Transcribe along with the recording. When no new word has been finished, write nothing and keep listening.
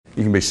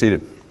You can be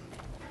seated.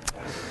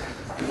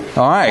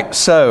 All right,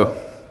 so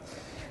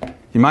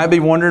you might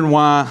be wondering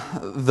why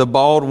the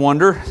Bald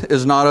Wonder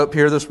is not up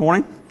here this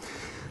morning.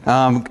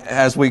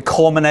 As we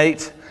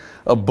culminate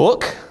a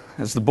book,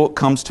 as the book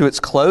comes to its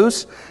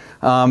close,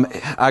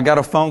 I got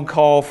a phone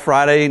call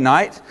Friday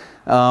night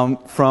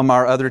from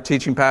our other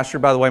teaching pastor.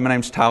 By the way, my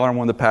name's Tyler. I'm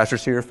one of the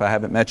pastors here if I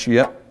haven't met you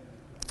yet.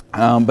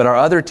 But our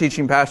other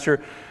teaching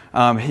pastor,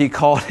 he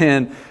called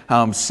in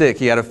sick.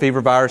 He had a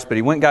fever virus, but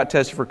he went and got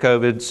tested for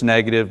COVID. It's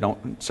negative,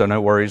 so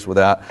no worries with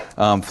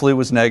that. Flu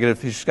was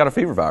negative. He's just got a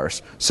fever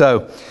virus.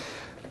 So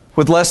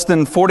with less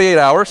than 48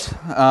 hours,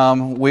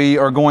 we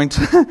are going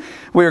to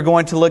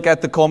look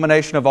at the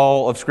culmination of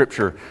all of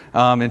Scripture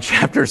in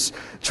chapters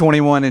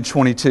 21 and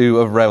 22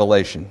 of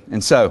Revelation.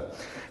 And so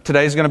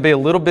today's going to be a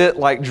little bit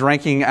like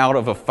drinking out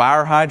of a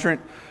fire hydrant.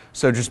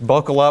 So just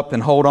buckle up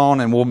and hold on,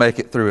 and we'll make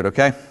it through it,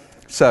 okay?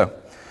 So,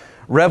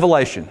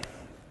 Revelation,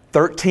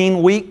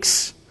 13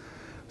 weeks,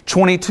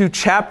 22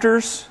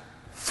 chapters,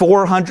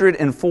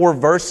 404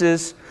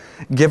 verses,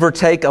 give or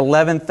take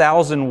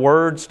 11,000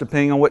 words,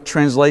 depending on what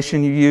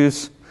translation you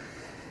use.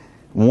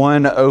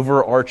 One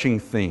overarching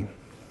theme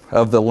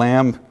of the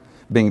Lamb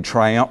being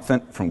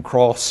triumphant from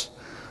cross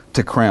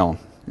to crown.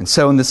 And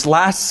so in this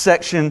last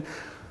section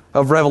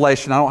of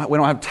Revelation, we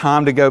don't have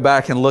time to go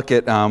back and look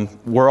at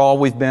where all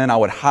we've been. I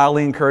would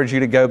highly encourage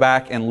you to go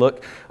back and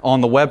look on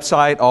the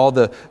website. All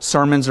the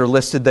sermons are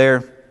listed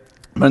there.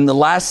 But in the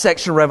last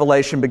section of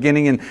Revelation,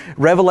 beginning in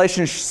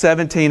Revelation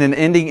 17 and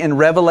ending in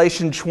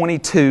Revelation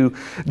 22,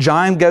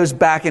 John goes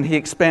back and he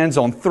expands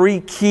on three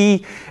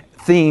key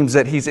themes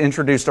that he's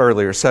introduced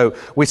earlier. So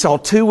we saw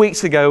 2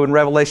 weeks ago in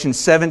Revelation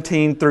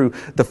 17 through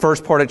the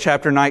first part of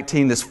chapter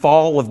 19, this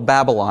fall of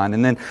Babylon.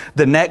 And then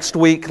the next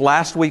week,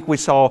 last week we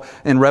saw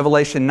in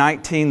Revelation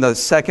 19, the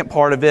second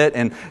part of it,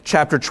 and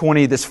chapter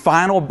 20, this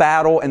final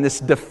battle and this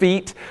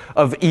defeat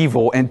of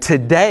evil. And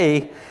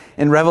today,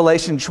 in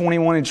Revelation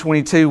 21 and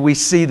 22, we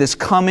see this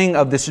coming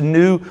of this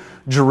new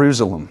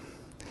Jerusalem.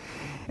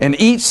 And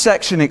each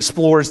section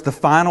explores the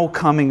final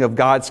coming of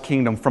God's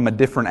kingdom from a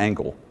different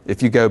angle,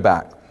 if you go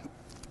back.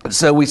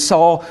 So we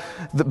saw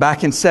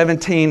back in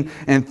 17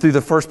 and through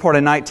the first part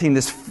of 19,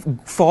 this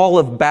fall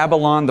of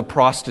Babylon the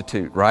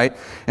prostitute, right?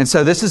 And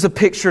so this is a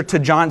picture to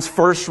John's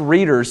first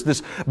readers.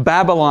 This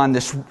Babylon,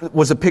 this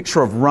was a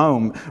picture of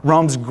Rome,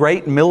 Rome's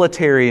great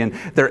military, and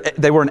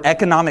they were an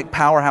economic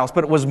powerhouse.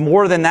 But it was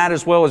more than that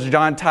as well, as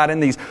John tied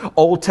in these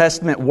Old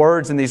Testament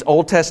words and these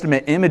Old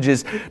Testament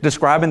images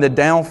describing the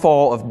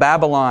downfall of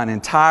Babylon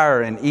and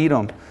Tyre and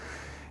Edom.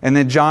 And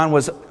then John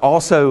was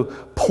also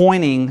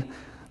pointing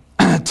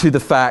to the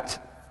fact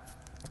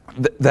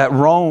that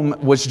Rome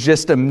was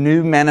just a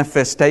new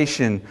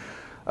manifestation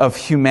of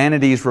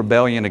humanity's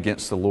rebellion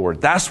against the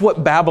Lord. That's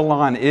what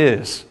Babylon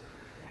is.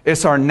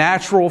 It's our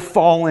natural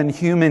fallen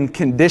human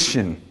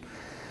condition.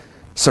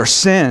 It's our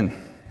sin.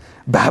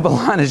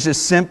 Babylon is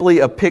just simply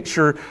a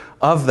picture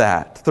of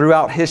that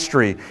throughout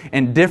history.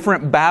 And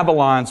different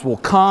Babylons will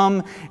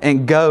come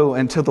and go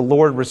until the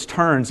Lord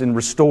returns and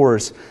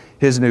restores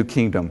His new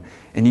kingdom.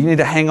 And you need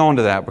to hang on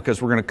to that,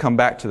 because we're going to come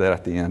back to that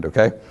at the end,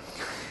 okay?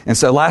 And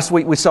so last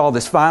week we saw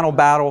this final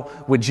battle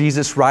with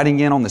Jesus riding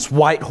in on this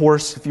white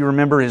horse. If you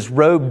remember, his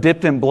robe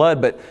dipped in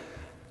blood, but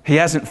he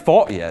hasn't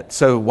fought yet.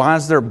 So why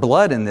is there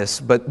blood in this?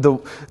 But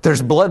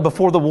there's blood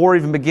before the war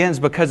even begins,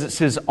 because it's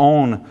his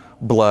own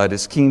blood.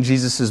 It's King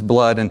Jesus'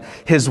 blood. And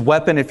his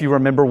weapon, if you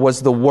remember,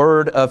 was the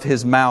word of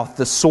his mouth,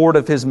 the sword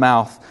of his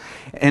mouth.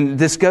 And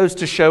this goes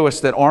to show us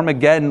that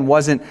Armageddon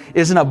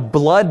isn't a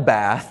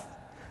bloodbath,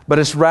 but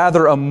it's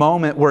rather a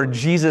moment where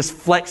Jesus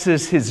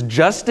flexes his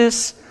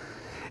justice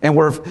and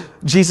where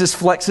Jesus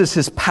flexes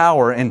his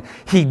power. And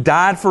he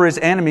died for his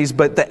enemies,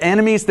 but the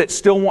enemies that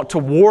still want to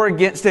war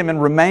against him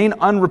and remain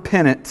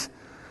unrepentant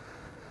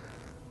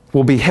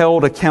will be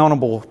held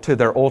accountable to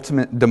their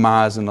ultimate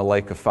demise in the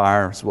lake of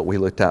fire. Is what we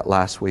looked at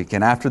last week.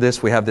 And after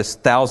this, we have this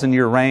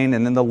 1,000-year reign,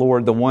 and then the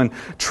Lord, the one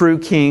true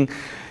King,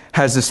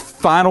 has this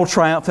final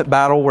triumphant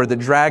battle where the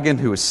dragon,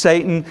 who is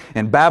Satan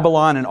and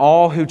Babylon, and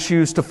all who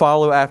choose to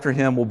follow after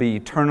him will be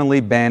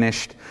eternally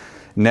banished,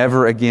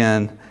 never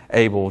again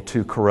able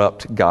to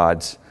corrupt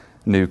God's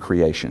new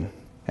creation.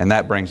 And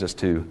that brings us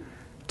to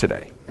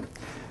today.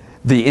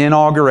 The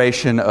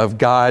inauguration of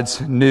God's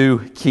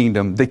new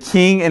kingdom. The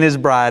King and His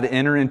bride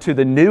enter into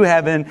the new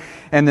heaven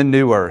and the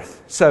new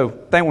earth. So,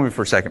 think with me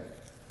for a second.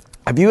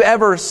 Have you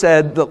ever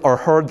said or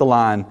heard the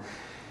line,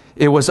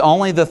 "It was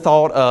only the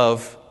thought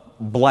of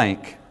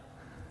blank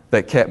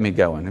that kept me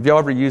going"? Have you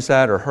ever used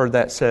that or heard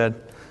that said?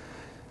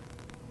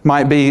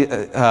 Might be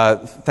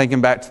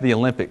thinking back to the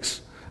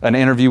Olympics. An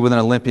interview with an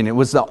Olympian. It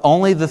was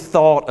only the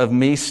thought of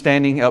me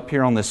standing up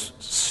here on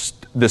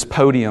this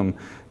podium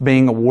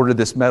being awarded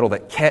this medal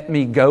that kept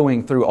me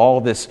going through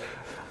all this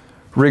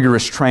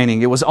rigorous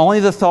training. It was only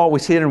the thought, we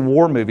see it in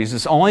war movies,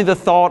 it's only the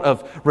thought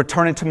of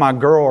returning to my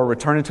girl or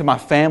returning to my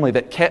family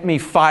that kept me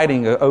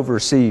fighting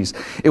overseas.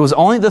 It was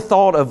only the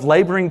thought of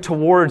laboring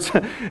towards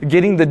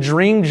getting the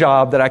dream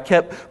job that I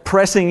kept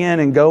pressing in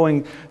and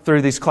going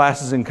through these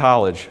classes in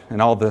college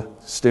and all the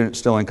students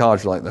still in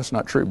college are like, that's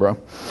not true, bro.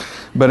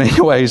 But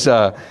anyways,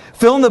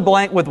 fill in the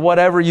blank with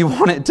whatever you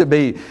want it to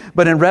be.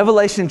 But in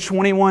Revelation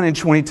 21 and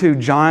 22,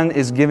 John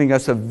is giving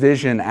us a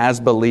vision as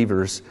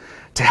believers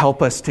to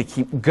help us to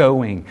keep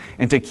going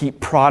and to keep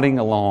prodding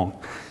along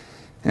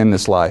in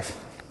this life.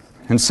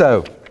 And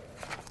so,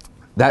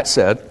 that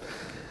said,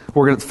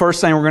 the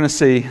first thing we're going to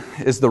see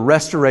is the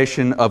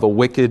restoration of a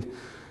wicked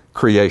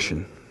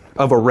creation,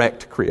 of a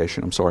wrecked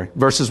creation,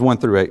 Verses 1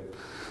 through 8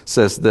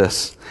 says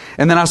this.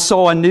 And then I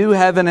saw a new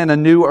heaven and a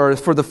new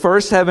earth, for the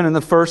first heaven and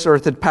the first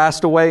earth had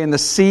passed away, and the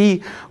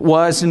sea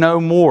was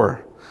no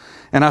more.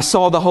 And I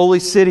saw the holy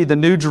city, the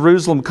new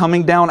Jerusalem,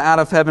 coming down out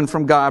of heaven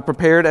from God,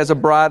 prepared as a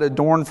bride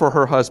adorned for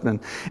her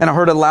husband. And I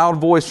heard a loud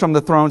voice from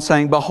the throne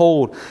saying,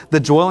 Behold, the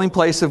dwelling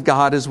place of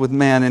God is with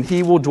men, and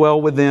He will dwell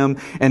with them,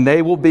 and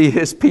they will be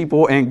His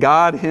people, and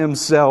God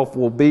Himself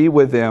will be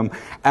with them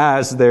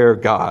as their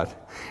God.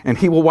 And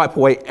He will wipe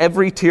away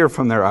every tear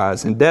from their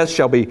eyes, and death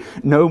shall be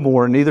no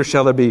more, neither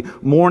shall there be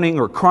mourning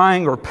or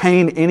crying or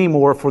pain any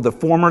more, for the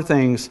former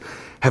things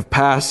have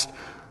passed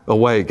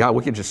away. God,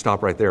 we could just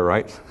stop right there,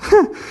 right?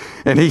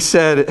 And He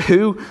said,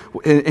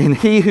 and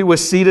He who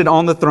was seated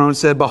on the throne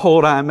said,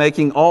 Behold, I am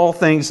making all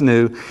things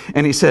new.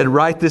 And He said,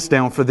 Write this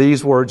down, for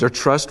these words are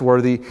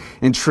trustworthy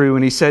and true.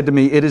 And He said to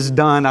me, It is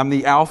done. I'm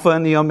the Alpha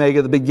and the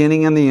Omega, the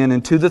beginning and the end.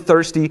 And to the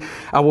thirsty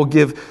I will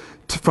give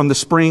from the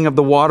spring of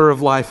the water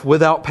of life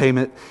without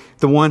payment.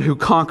 The one who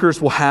conquers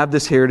will have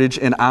this heritage,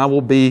 and I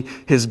will be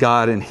his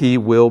God, and he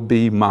will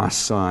be my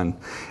son.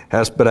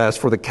 But as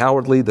for the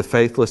cowardly, the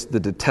faithless, the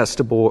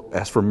detestable,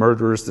 as for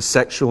murderers, the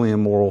sexually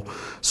immoral,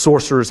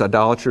 sorcerers,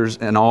 idolaters,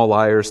 and all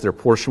liars, their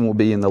portion will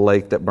be in the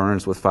lake that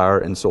burns with fire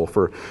and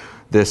sulfur.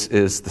 This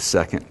is the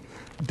second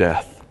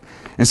death.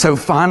 And so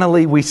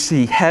finally we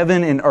see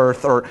heaven and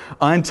earth are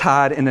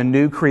untied in a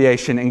new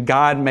creation, and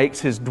God makes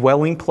His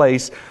dwelling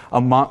place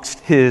amongst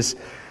His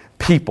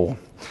people.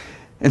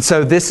 And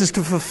so this is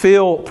to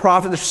fulfill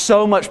prophecy. There's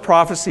so much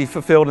prophecy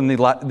fulfilled in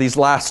these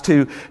last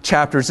two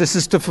chapters. This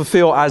is to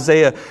fulfill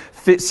Isaiah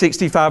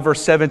 65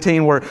 verse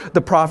 17, where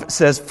the prophet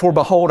says, For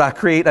behold, I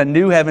create a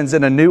new heavens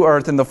and a new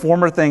earth, and the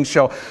former things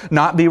shall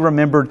not be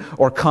remembered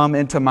or come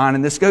into mind.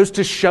 And this goes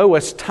to show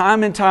us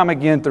time and time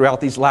again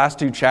throughout these last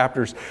two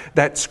chapters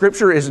that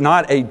Scripture is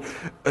not a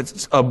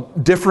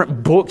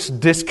different books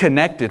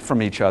disconnected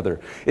from each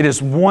other. It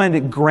is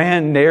one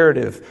grand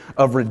narrative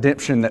of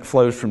redemption that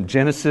flows from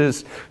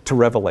Genesis to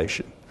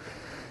Revelation.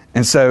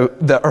 And so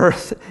the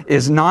earth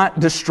is not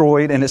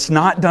destroyed, and it's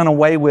not done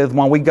away with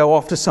when we go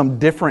off to some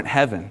different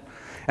heaven.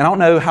 And I don't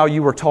know how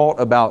you were taught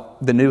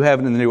about the new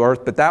heaven and the new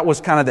earth, but that was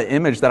kind of the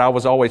image that I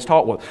was always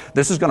taught. Well,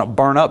 this is going to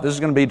burn up. This is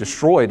going to be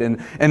destroyed. And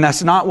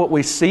that's not what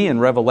we see in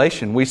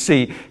Revelation. We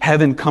see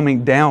heaven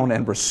coming down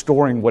and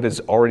restoring what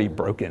is already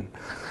broken.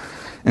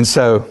 And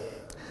so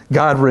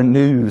God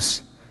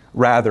renews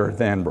rather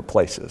than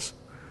replaces.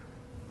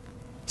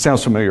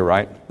 Sounds familiar,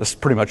 right? This is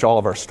pretty much all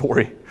of our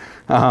story.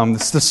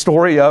 It's the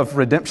story of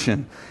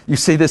redemption. You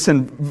see this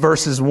in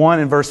verses 1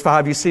 and verse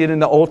 5. You see it in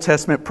the Old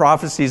Testament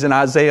prophecies in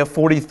Isaiah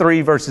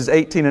 43 verses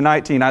 18 and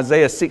 19,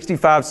 Isaiah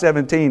 65,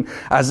 17,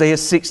 Isaiah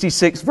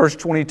 66 verse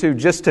 22,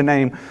 just to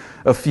name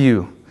a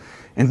few.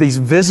 And these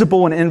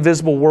visible and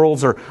invisible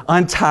worlds are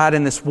untied,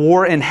 in this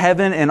war in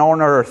heaven and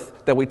on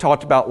earth that we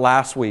talked about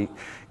last week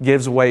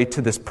gives way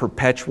to this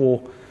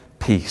perpetual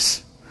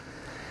peace.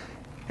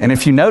 And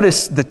if you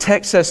notice, the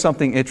text says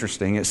something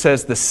interesting. It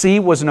says the sea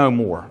was no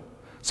more.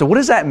 So what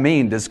does that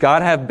mean? Does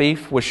God have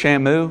beef with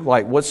Shamu?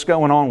 Like, what's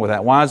going on with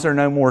that? Why is there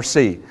no more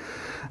sea?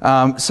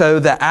 So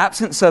the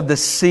absence of the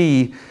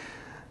sea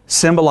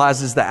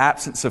symbolizes the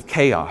absence of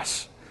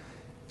chaos.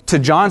 To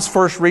John's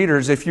first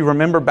readers, if you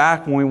remember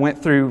back when we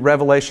went through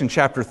Revelation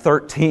chapter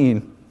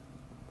 13,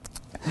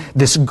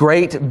 this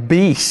great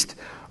beast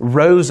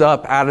rose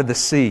up out of the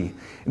sea.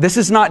 This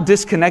is not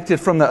disconnected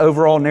from the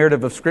overall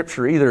narrative of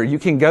Scripture either. You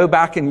can go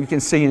back and you can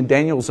see in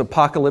Daniel's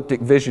apocalyptic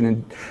vision,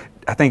 and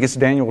I think it's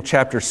Daniel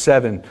chapter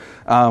 7,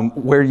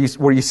 where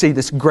you see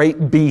this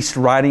great beast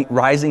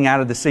rising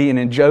out of the sea. And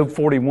in Job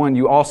 41,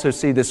 you also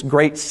see this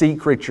great sea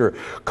creature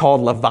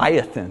called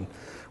Leviathan,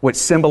 which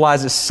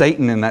symbolizes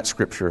Satan in that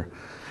Scripture,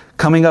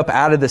 coming up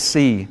out of the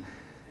sea.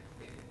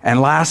 And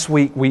last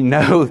week we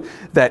know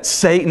that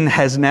Satan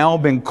has now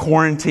been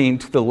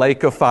quarantined to the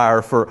lake of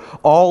fire for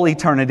all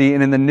eternity.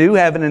 And in the new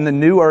heaven and the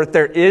new earth,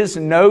 there is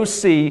no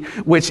sea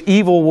which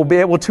evil will be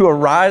able to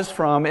arise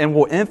from and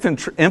will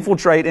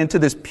infiltrate into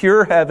this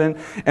pure heaven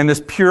and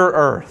this pure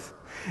earth.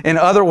 In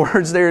other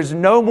words, there is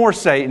no more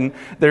Satan,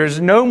 there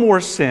is no more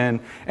sin,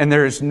 and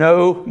there is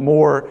no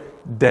more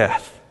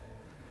death.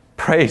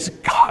 Praise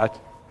God.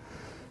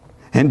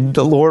 And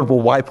the Lord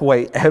will wipe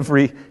away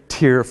every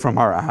tear from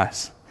our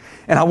eyes.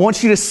 And I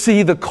want you to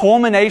see the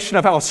culmination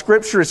of how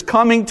Scripture is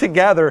coming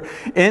together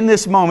in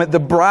this moment. The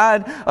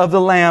bride of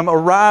the Lamb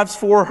arrives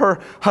for her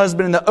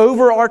husband, and the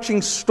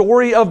overarching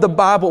story of the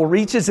Bible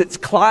reaches its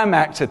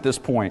climax at this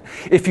point.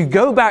 If you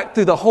go back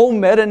through the whole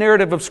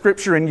meta-narrative of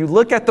Scripture and you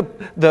look at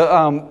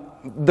the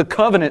the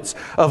covenants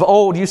of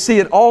old. You see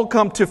it all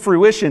come to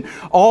fruition.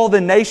 All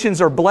the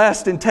nations are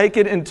blessed and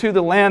taken into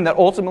the land that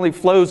ultimately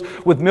flows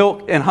with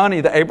milk and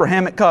honey, the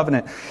Abrahamic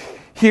covenant.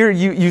 Here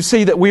you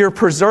see that we are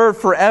preserved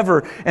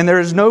forever, and there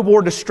is no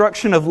more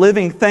destruction of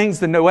living things,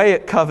 the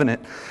Noahic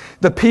covenant.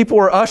 The people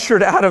are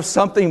ushered out of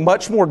something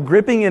much more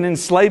gripping and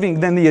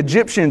enslaving than the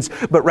Egyptians,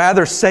 but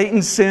rather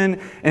Satan,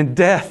 sin, and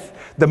death,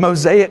 the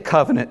Mosaic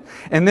covenant.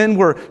 And then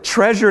we're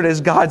treasured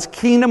as God's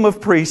kingdom of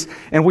priests,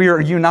 and we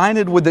are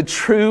united with the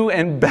true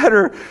and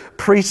better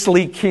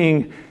priestly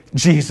king,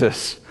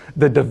 Jesus,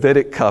 the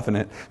Davidic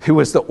covenant, who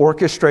is the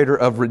orchestrator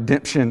of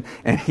redemption,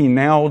 and He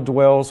now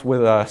dwells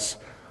with us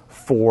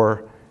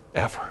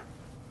forever.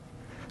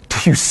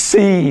 Do you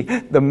see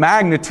the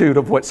magnitude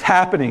of what's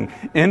happening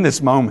in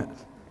this moment?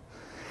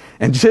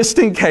 And just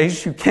in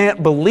case you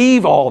can't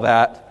believe all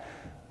that,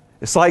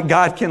 it's like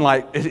God can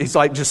He's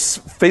like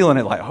just feeling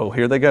it like, oh,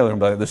 here they go.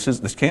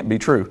 This can't be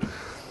true.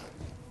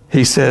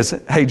 He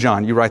says, hey,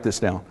 John, you write this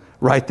down.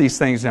 Write these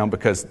things down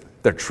because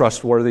they're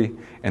trustworthy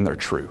and they're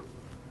true.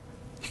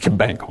 You can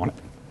bank on it.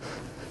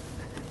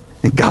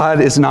 And God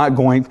is not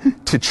going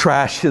to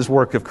trash His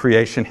work of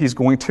creation. He's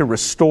going to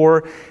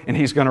restore and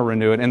He's going to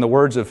renew it. In the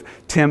words of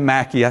Tim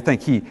Mackey, I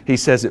think he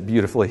says it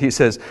beautifully. He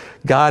says,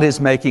 God is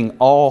making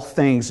all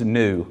things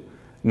new,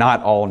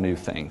 not all new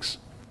things.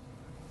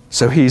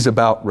 So He's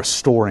about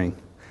restoring.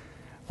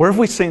 Where have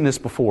we seen this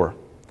before?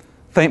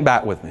 Think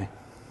back with me.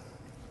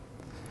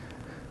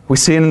 We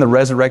see it in the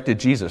resurrected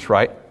Jesus,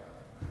 right?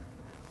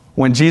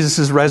 When Jesus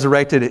is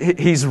resurrected,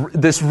 He's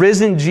this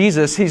risen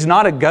Jesus. He's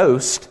not a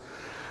ghost,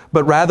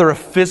 but rather a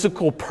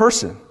physical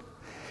person.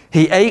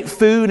 He ate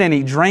food and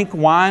He drank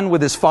wine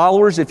with His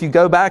followers. If you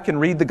go back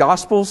and read the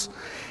Gospels,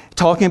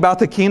 talking about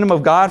the kingdom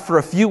of God for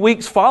a few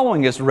weeks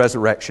following His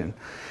resurrection,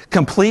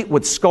 complete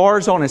with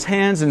scars on His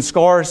hands and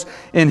scars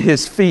in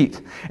His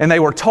feet. And they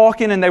were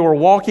talking and they were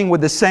walking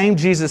with the same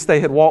Jesus they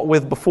had walked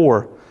with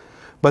before.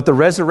 But the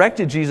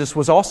resurrected Jesus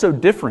was also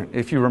different,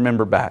 if you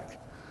remember back.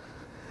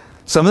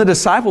 Some of the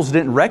disciples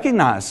didn't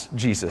recognize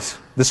Jesus,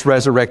 this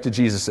resurrected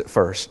Jesus, at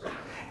first.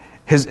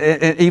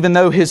 Even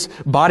though His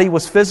body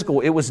was physical,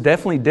 it was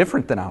definitely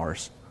different than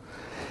ours.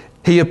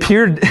 He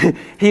appeared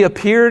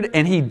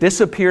and He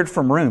disappeared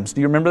from rooms.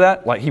 Do you remember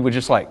that? Like He would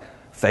just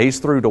phase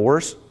through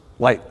doors.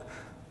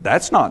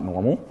 That's not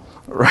normal.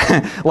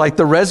 Right? Like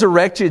the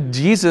resurrected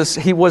Jesus,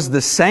 He was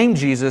the same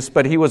Jesus,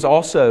 but He was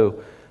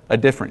also a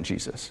different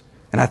Jesus.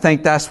 And I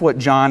think that's what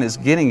John is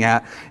getting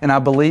at. And I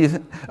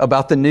believe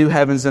about the new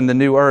heavens and the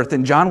new earth.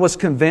 And John was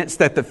convinced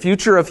that the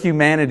future of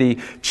humanity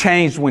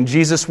changed when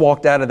Jesus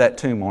walked out of that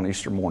tomb on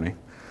Easter morning.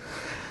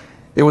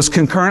 It was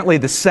concurrently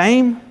the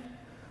same,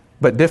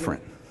 but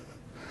different.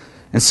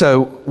 And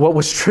so what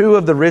was true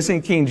of the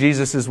risen King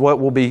Jesus is what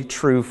will be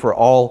true for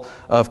all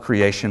of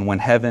creation when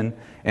heaven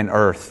and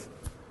earth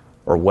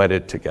are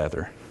wedded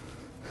together.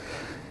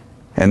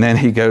 And then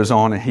he goes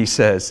on and he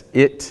says,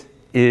 it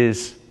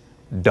is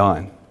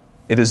done.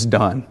 It is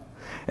done.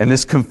 And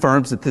this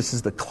confirms that this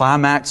is the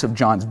climax of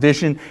John's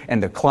vision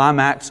and the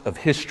climax of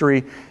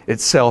history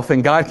itself.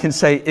 And God can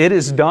say, it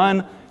is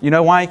done. You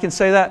know why He can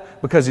say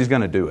that? Because He's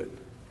going to do it.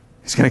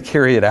 He's going to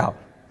carry it out.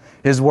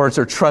 His words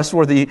are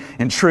trustworthy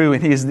and true.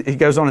 And he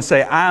goes on to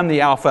say, I am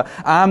the Alpha,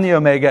 I am the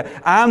Omega,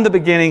 I am the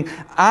beginning,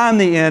 I am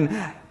the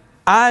end.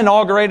 I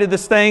inaugurated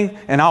this thing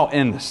and I'll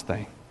end this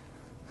thing.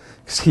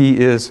 Because He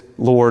is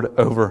Lord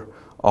over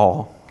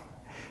all.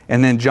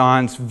 And then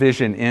John's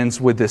vision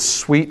ends with this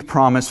sweet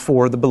promise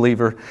for the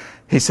believer.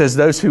 He says,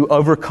 those who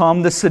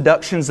overcome the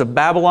seductions of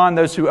Babylon,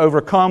 those who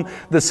overcome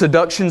the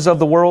seductions of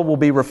the world will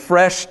be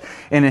refreshed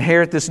and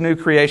inherit this new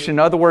creation. In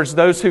other words,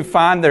 those who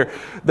find their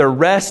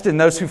rest and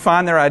those who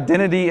find their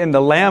identity in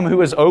the Lamb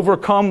who has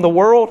overcome the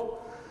world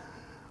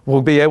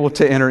will be able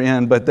to enter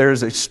in. But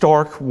there's a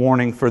stark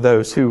warning for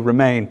those who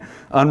remain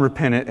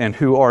unrepentant and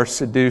who are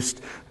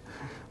seduced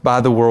by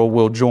the world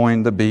will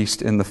join the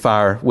beast in the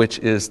fire, which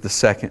is the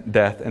second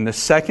death. And the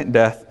second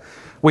death,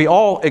 we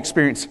all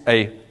experience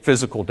a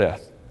physical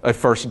death, a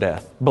first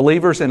death.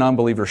 Believers and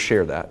unbelievers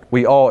share that.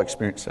 We all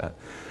experience that.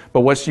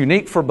 But what's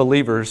unique for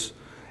believers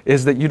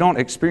is that you don't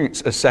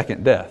experience a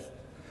second death.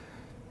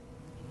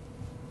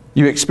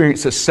 You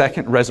experience a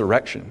second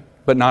resurrection,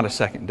 but not a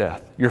second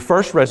death. Your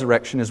first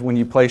resurrection is when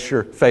you place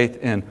your faith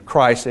in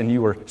Christ and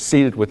you are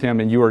seated with Him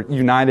and you are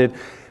united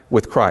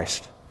with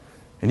Christ.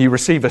 And you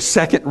receive a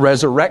second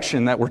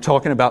resurrection that we're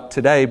talking about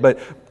today, but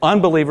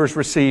unbelievers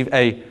receive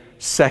a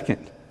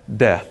second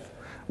death,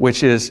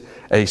 which is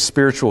a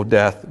spiritual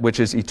death, which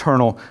is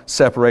eternal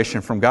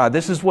separation from God.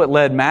 This is what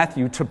led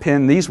Matthew to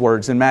pen these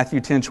words in Matthew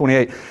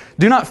 10:28.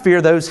 Do not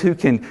fear those who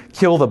can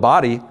kill the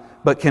body,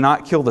 but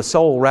cannot kill the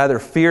soul. Rather,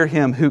 fear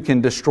Him who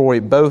can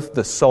destroy both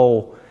the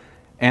soul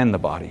and the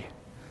body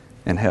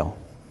in hell.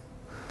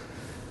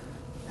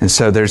 And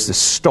so there's this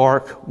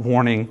stark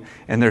warning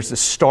and there's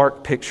this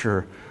stark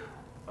picture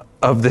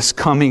of this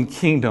coming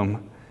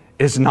kingdom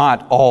is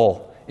not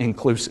all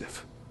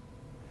inclusive.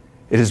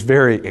 It is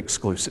very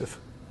exclusive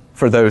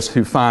for those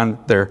who find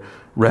their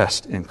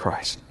rest in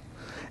Christ.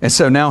 And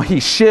so now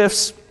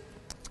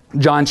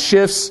John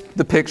shifts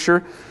the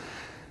picture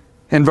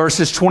In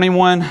verses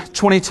 21,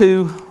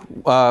 22,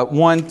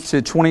 1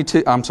 to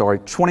 22,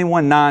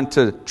 21, 9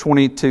 to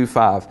 22,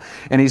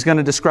 5. And he's going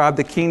to describe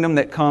the kingdom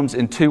that comes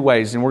in two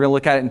ways. And we're going to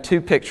look at it in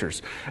two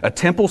pictures. A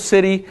temple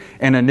city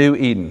and a new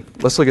Eden.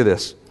 Let's look at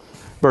this.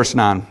 Verse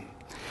 9.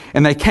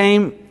 And they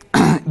came...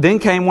 Then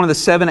came one of the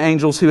seven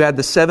angels who had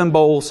the seven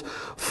bowls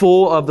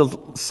full of the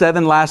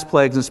seven last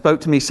plagues and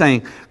spoke to me,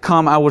 saying,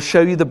 Come, I will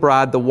show you the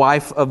bride, the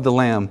wife of the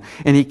Lamb.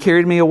 And he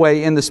carried me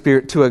away in the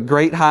Spirit to a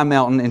great high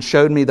mountain and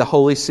showed me the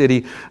holy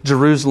city,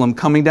 Jerusalem,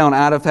 coming down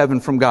out of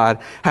heaven from God,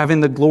 having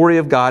the glory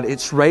of God,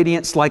 its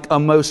radiance like a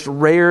most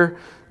rare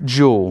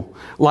jewel,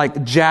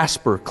 like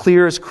jasper,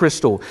 clear as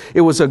crystal.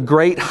 It was a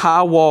great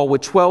high wall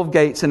with 12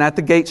 gates, and at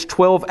the gates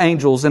 12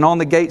 angels, and on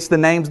the gates the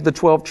names of the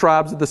 12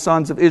 tribes of the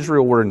sons of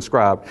Israel were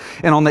inscribed.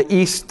 And on the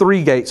east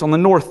 3 gates, on the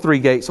north 3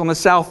 gates, on the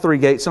south 3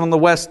 gates, and on the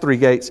west 3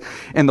 gates.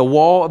 And the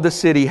wall of the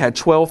city had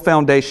 12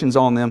 foundations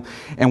on them,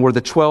 and were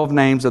the 12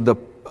 names of the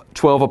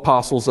 12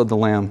 apostles of the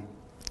Lamb.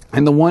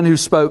 And the one who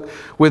spoke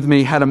with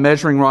me had a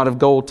measuring rod of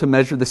gold to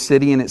measure the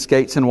city and its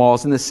gates and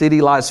walls. And the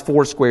city lies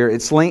foursquare,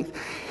 its length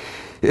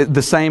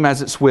the same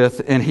as its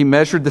width, and he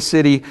measured the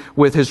city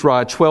with his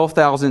rod,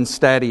 12,000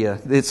 stadia.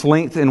 Its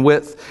length and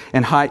width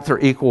and height are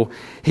equal.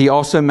 He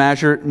also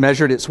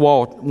measured its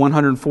wall,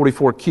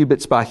 144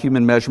 cubits by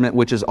human measurement,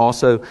 which is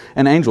also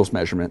an angel's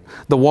measurement.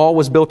 The wall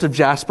was built of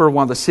jasper,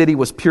 while the city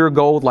was pure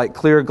gold, like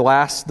clear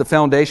glass. The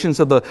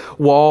foundations of the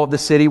wall of the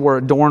city were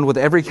adorned with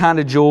every kind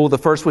of jewel. The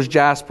first was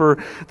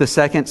jasper, the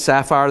second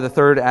sapphire, the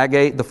third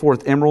agate, the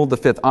fourth emerald, the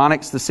fifth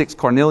onyx, the sixth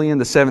carnelian,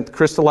 the seventh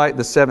chrysolite,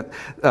 the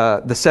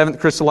seventh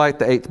chrysolite,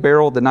 the eighth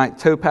beryl, the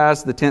ninth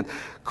topaz, the 10th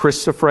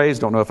chrysoprase.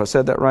 Don't know if I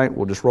said that right.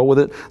 We'll just roll with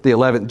it. The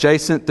 11th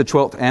jacinth, the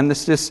 12th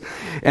amethyst,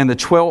 and the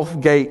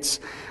 12 gates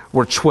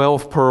were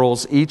 12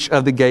 pearls, each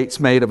of the gates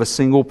made of a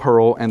single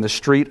pearl, and the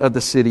street of the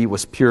city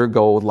was pure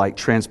gold like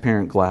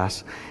transparent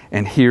glass.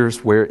 And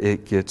here's where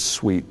it gets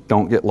sweet.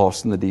 Don't get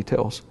lost in the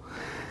details.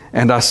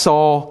 And I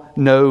saw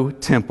no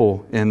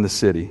temple in the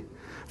city,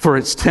 for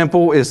its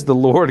temple is the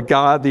Lord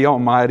God, the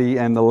Almighty,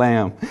 and the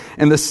Lamb.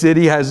 And the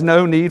city has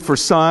no need for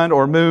sun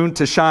or moon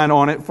to shine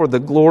on it, for the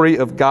glory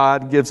of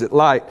God gives it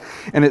light.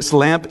 And its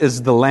lamp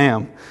is the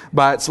Lamb.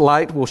 By its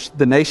light will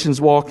the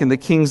nations walk, and the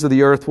kings of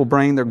the earth will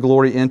bring their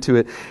glory into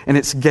it. And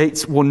its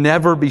gates will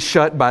never be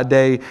shut by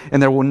day,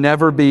 and there will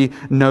never be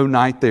no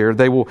night there.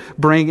 They will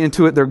bring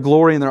into it their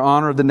glory and their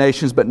honor of the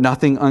nations, but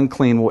nothing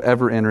unclean will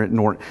ever enter it,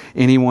 nor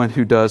anyone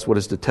who does what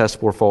is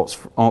detestable or false,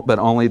 but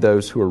only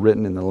those who are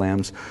written in the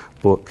Lamb's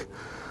book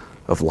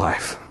of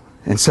life.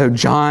 And so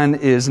John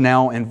is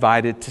now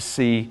invited to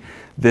see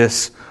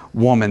this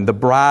woman, the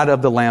bride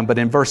of the Lamb. But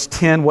in verse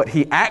 10, what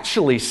he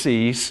actually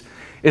sees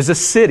is a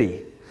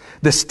city,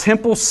 this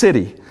temple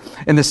city.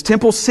 And this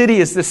temple city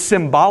is this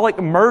symbolic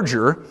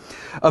merger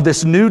of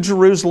this new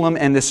Jerusalem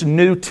and this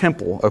new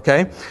temple,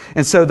 okay?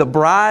 And so the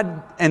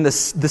bride and the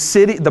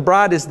city, the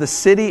bride is the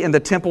city and the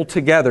temple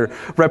together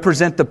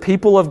represent the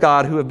people of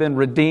God who have been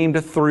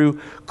redeemed through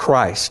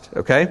Christ,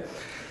 okay?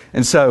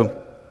 And so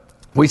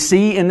we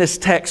see in this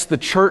text the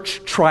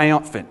church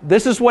triumphant.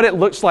 This is what it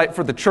looks like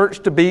for the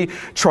church to be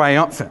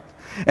triumphant.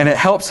 And it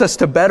helps us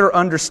to better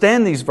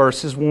understand these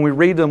verses when we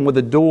read them with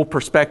a dual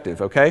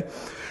perspective, okay?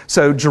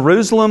 So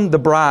Jerusalem, the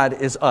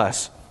bride, is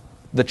us,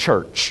 the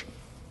church.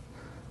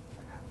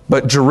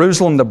 But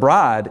Jerusalem, the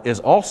bride,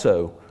 is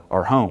also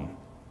our home,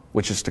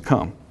 which is to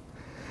come.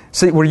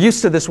 See, we're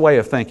used to this way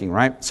of thinking,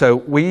 right? So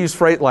we use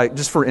phrase like,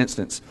 just for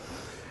instance,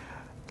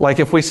 like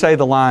if we say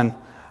the line,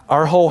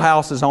 our whole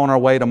house is on our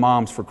way to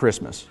Mom's for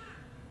Christmas.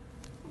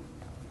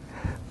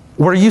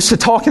 We're used to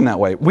talking that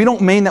way. We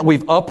don't mean that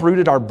we've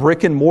uprooted our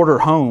brick and mortar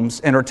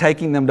homes and are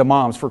taking them to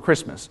Mom's for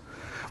Christmas.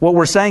 What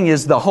we're saying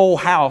is the whole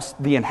house,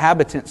 the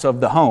inhabitants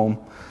of the home,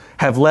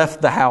 have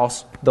left the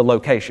house, the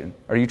location.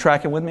 Are you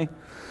tracking with me?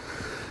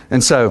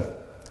 And so,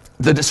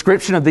 the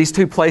description of these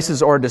two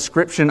places are a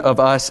description of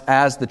us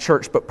as the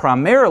church, but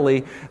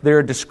primarily they're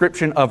a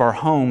description of our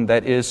home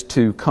that is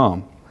to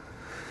come.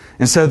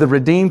 And so the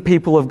redeemed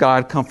people of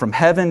God come from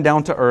heaven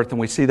down to earth, and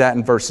we see that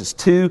in verses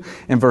 2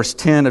 and verse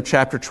 10 of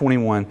chapter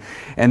 21.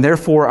 And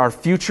therefore our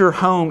future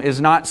home is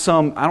not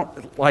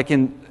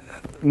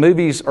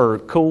movies are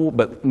cool,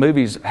 but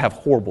movies have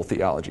horrible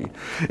theology.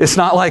 It's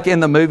not like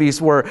in the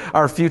movies where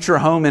our future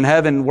home in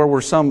heaven where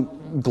we're some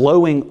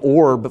glowing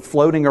orb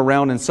floating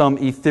around in some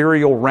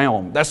ethereal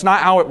realm. That's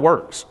not how it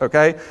works,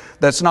 okay?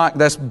 That's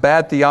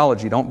bad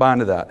theology. Don't buy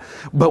into that.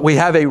 But we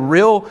have a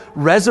real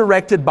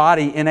resurrected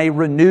body in a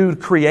renewed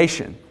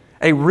creation.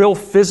 A real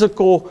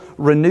physical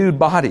renewed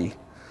body.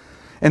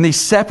 And these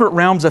separate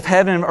realms of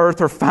heaven and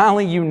earth are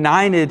finally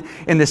united,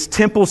 and this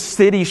temple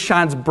city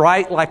shines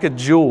bright like a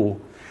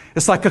jewel.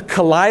 It's like a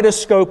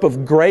kaleidoscope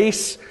of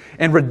grace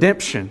and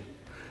redemption.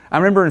 I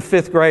remember in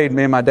 5th grade,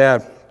 me and my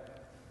dad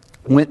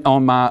went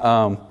on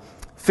my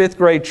 5th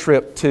grade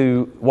trip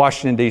to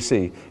Washington,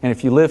 D.C. And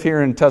if you live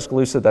here in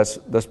Tuscaloosa, that's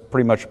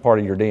pretty much a part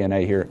of your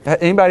DNA here.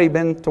 Anybody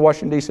been to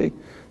Washington, D.C.?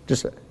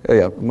 Just,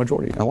 yeah,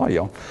 majority, a lot of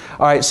y'all.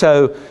 All right,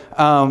 so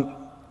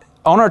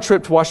on our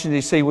trip to Washington,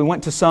 D.C., we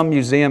went to some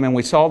museum and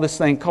we saw this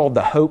thing called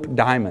the Hope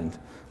Diamond.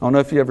 I don't know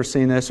if you've ever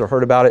seen this or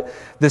heard about it.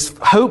 This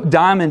Hope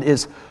Diamond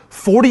is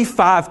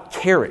 45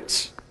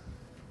 carats.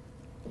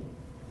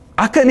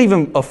 I couldn't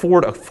even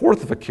afford a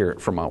fourth of a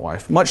carat for my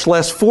wife, much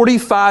less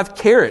 45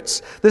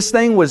 carats. This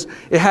thing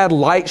it had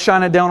light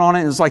shining down on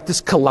it. It was like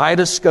this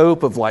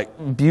kaleidoscope of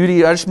like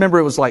beauty. I just remember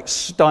it was like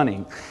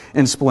stunning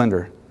in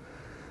splendor.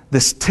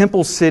 This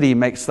temple city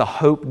makes the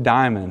Hope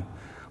Diamond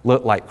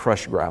look like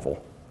crushed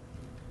gravel.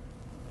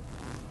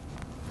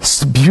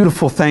 It's a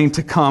beautiful thing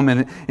to come,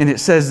 and it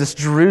says this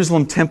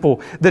Jerusalem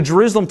temple. The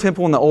Jerusalem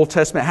temple in the Old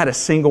Testament had a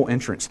single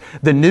entrance.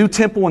 The new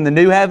temple in the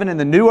new heaven and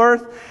the new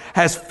earth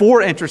has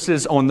 4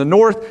 entrances on the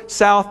north,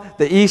 south,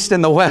 the east,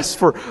 and the west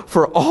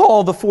for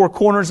all the 4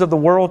 corners of the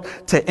world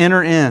to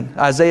enter in.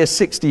 Isaiah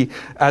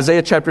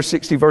chapter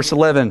 60, verse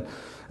 11.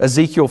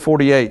 Ezekiel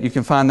 48, you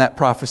can find that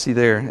prophecy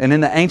there. And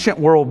in the ancient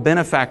world,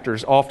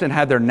 benefactors often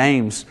had their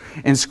names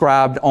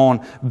inscribed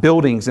on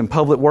buildings and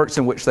public works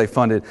in which they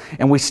funded.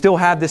 And we still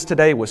have this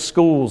today with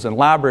schools and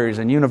libraries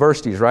and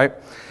universities, right?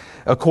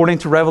 According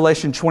to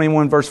Revelation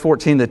 21, verse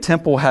 14, the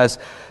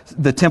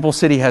temple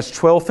city has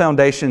 12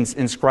 foundations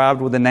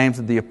inscribed with the names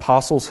of the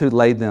apostles who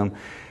laid them,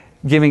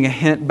 giving a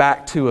hint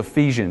back to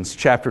Ephesians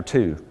chapter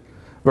 2,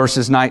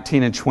 verses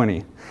 19 and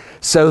 20.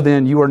 So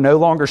then, you are no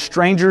longer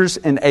strangers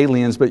and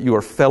aliens, but you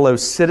are fellow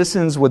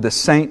citizens with the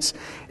saints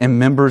and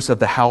members of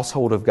the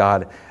household of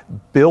God,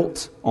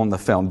 built on the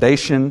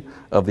foundation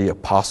of the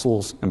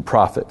apostles and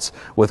prophets,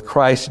 with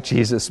Christ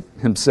Jesus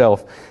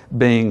Himself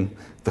being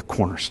the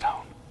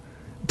cornerstone.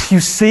 Do you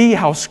see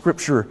how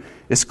Scripture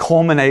is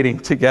culminating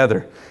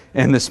together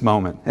in this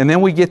moment? And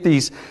then we get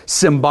these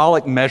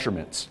symbolic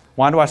measurements.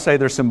 Why do I say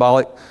they're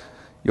symbolic?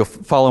 You'll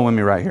follow with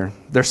me right here.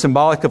 They're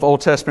symbolic of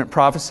Old Testament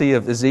prophecy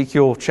of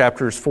Ezekiel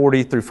chapters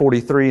 40 through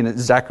 43 and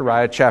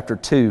Zechariah chapter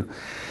 2.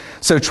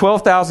 So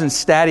 12,000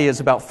 stadia is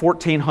about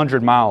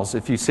 1,400 miles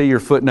if you see your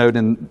footnote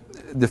in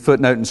the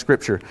footnote in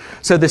Scripture.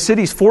 So the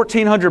city's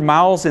 1,400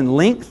 miles in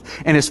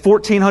length and is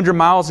 1,400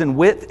 miles in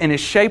width and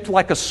is shaped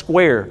like a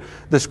square,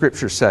 the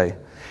Scriptures say.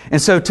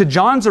 And so to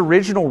John's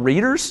original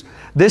readers,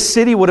 this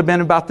city would have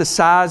been about the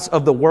size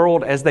of the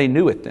world as they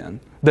knew it then.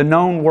 The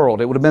known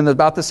world. It would have been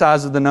about the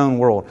size of the known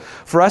world.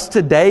 For us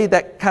today,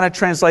 that kind of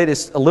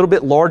translates a little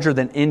bit larger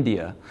than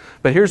India.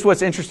 But here's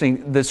what's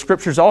interesting. The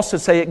Scriptures also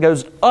say it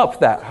goes up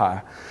that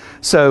high.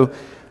 So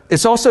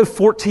it's also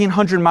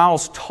 1,400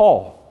 miles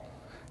tall.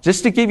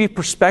 Just to give you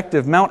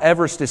perspective, Mount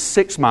Everest is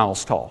 6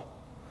 miles tall.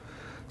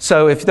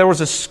 So if there was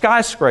a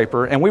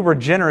skyscraper, and we were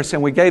generous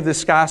and we gave this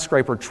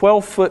skyscraper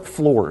 12-foot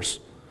floors,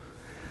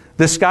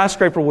 this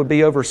skyscraper would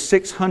be over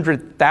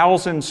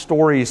 600,000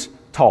 stories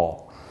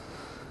tall.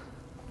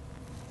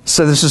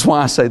 So this is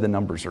why I say the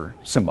numbers are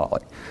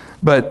symbolic.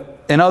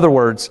 But in other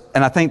words,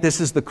 and I think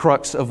this is the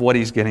crux of what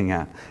he's getting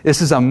at,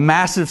 this is a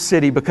massive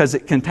city because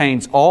it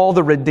contains all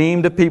the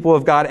redeemed people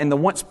of God, and the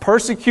once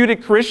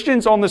persecuted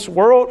Christians on this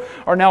world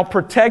are now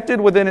protected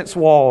within its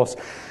walls,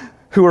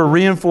 who are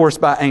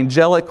reinforced by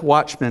angelic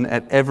watchmen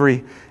at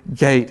every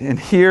gate. And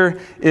here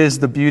is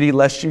the beauty,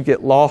 lest you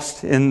get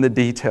lost in the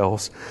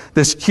details.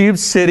 This cube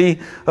city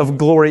of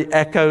glory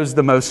echoes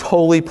the most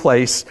holy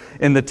place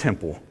in the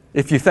temple.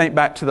 If you think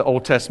back to the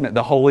Old Testament,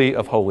 the Holy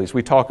of Holies,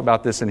 we talk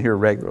about this in here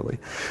regularly.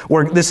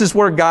 This is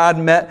where God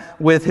met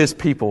with His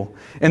people.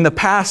 In the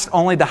past,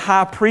 only the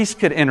high priest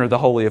could enter the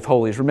Holy of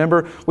Holies.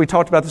 Remember, we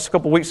talked about this a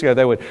couple of weeks ago.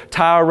 They would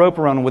tie a rope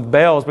around them with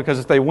bells because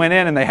if they went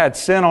in and they had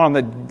sin on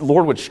them, the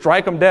Lord would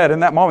strike them dead.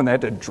 In that moment, they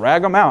had to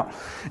drag them out.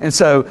 And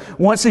so,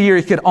 once a year,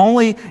 He could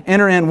only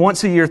enter in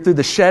once a year through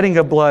the shedding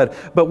of blood.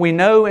 But we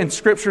know in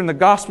Scripture, in the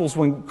Gospels,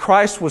 when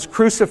Christ was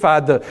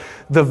crucified, the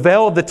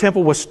veil of the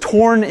temple was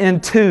torn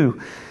in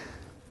two.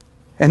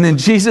 And then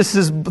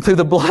through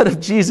the blood of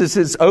Jesus,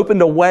 has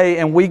opened a way,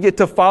 and we get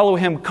to follow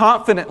Him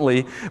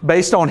confidently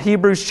based on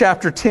Hebrews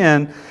chapter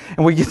 10.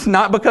 And we get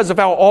not because of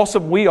how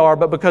awesome we are,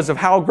 but because of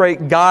how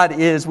great God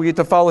is. We get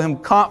to follow Him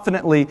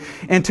confidently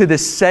into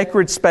this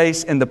sacred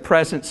space in the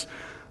presence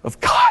of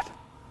God.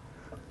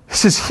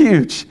 This is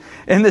huge.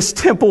 In this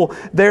temple,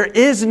 there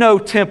is no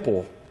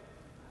temple.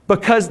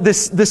 Because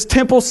this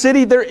temple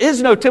city, there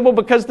is no temple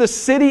because the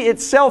city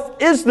itself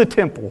is the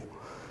temple.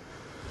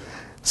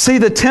 See,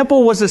 the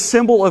temple was a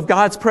symbol of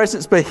God's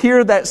presence, but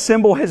here that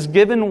symbol has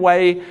given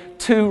way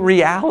to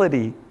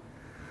reality.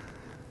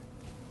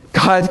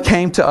 God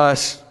came to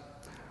us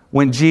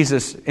when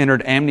Jesus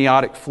entered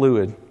amniotic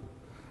fluid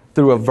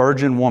through a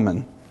virgin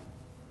woman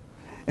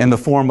in the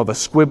form of a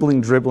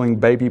squibbling, dribbling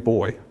baby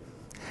boy.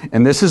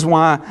 And this is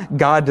why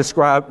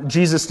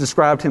Jesus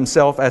described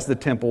Himself as the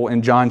temple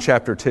in John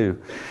chapter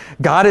 2.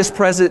 God is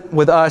present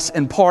with us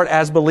in part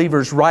as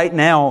believers right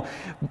now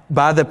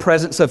by the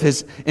presence of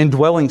His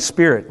indwelling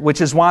Spirit, which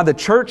is why the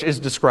church is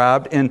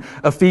described in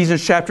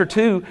Ephesians chapter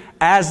 2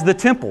 as the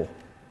temple.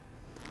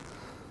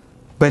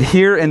 But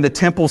here in the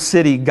temple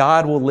city,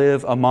 God will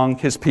live among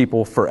His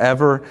people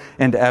forever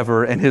and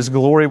ever, and His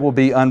glory will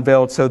be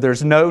unveiled. So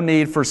there's no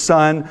need for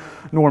sun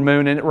nor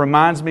moon. And it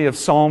reminds me of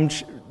Psalm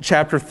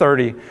chapter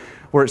 30,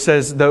 where it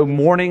says, though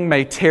morning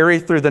may tarry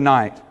through the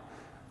night,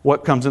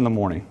 what comes in the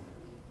morning?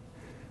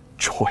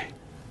 Joy.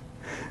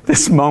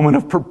 This moment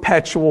of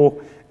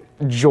perpetual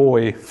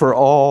joy for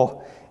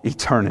all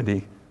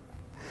eternity.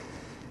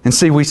 And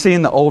see, we see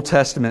in the Old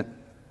Testament,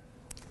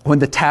 when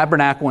the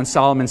tabernacle and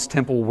Solomon's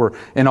temple were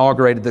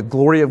inaugurated, the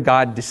glory of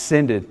God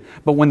descended.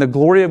 But when the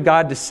glory of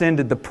God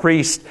descended, the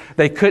priests,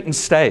 they couldn't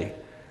stay.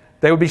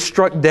 They would be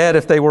struck dead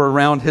if they were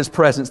around His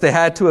presence. They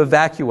had to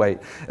evacuate.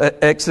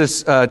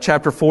 Exodus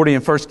chapter 40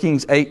 and 1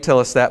 Kings 8 tell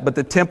us that. But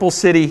the temple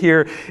city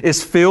here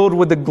is filled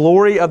with the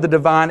glory of the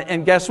divine.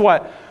 And guess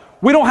what?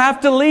 We don't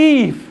have to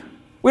leave.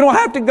 We don't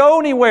have to go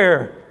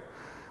anywhere.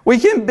 We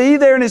can be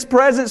there in His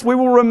presence. We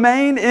will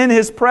remain in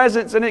His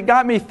presence. And it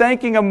got me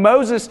thinking of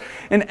Moses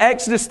in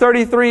Exodus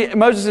 33.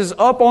 Moses is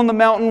up on the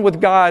mountain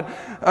with God,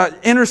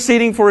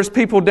 interceding for His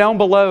people down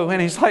below.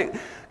 And he's like,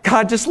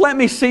 God, just let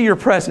me see Your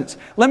presence.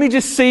 Let me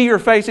just see Your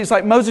face. He's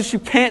like, Moses, you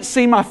can't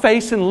see my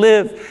face and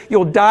live.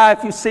 You'll die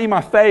if you see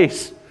my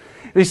face.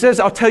 And He says,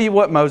 I'll tell you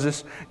what,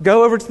 Moses,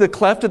 go over to the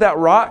cleft of that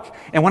rock,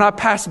 and when I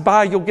pass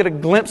by, you'll get a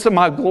glimpse of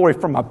my glory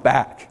from my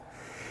back.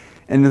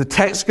 And the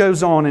text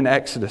goes on in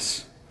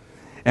Exodus.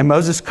 And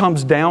Moses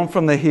comes down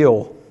from the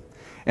hill,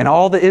 and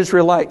all the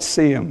Israelites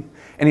see him,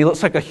 and he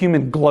looks like a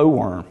human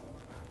glowworm,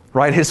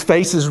 right? His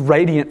face is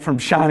radiant from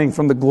shining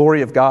from the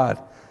glory of God.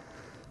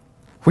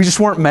 We just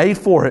weren't made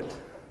for it.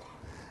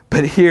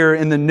 But here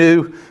in the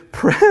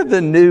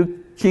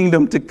new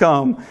kingdom to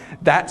come,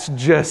 that's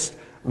just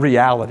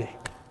reality.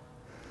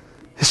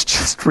 It's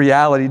just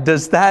reality.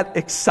 Does that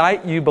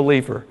excite you,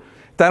 believer?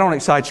 If that don't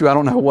excite you, I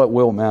don't know what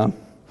will, man.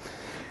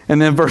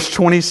 And then verse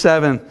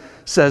 27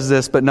 says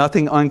this, but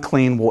nothing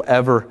unclean will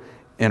ever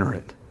enter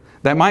it.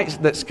 That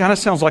kind of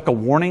sounds like a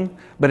warning,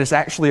 but it's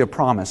actually a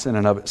promise in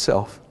and of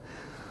itself.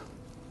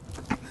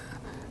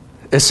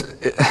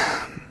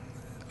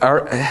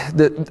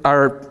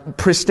 Our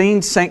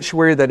pristine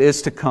sanctuary that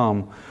is to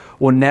come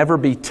will never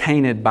be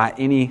tainted by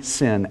any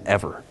sin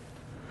ever.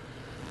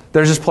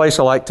 There's this place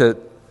I like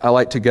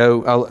to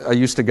go. I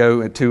used to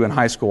go to in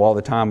high school all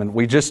the time, and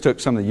we just took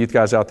some of the youth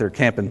guys out there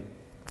camping.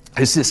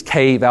 It's this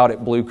cave out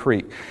at Blue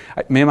Creek.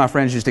 Me and my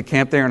friends used to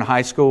camp there in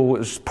high school. It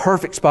was a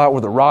perfect spot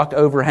where the rock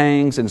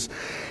overhangs and it's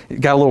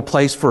got a little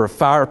place for a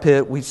fire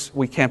pit.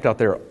 We camped out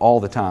there all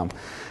the time.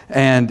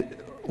 And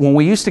when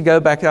we used to go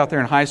back out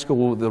there in high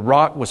school, the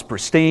rock was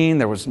pristine.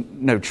 There was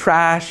no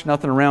trash,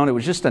 nothing around. It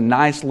was just a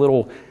nice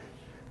little,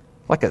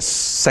 like a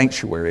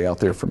sanctuary out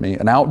there for me,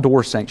 an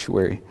outdoor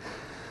sanctuary.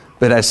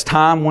 But as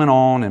time went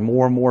on and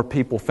more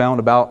people found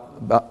out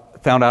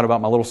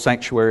about my little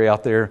sanctuary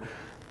out there,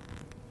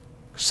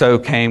 so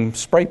came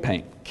spray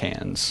paint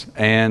cans,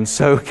 and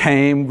so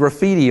came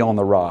graffiti on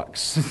the rocks,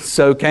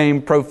 so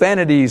came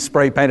profanities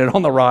spray painted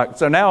on the rocks.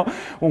 So now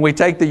when we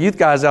take the youth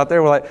guys out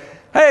there, we're like,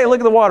 hey, look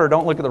at the water,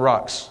 don't look at the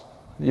rocks.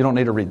 You don't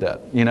need to read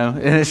that, you know?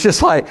 And it's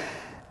just like,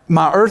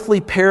 my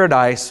earthly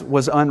paradise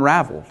was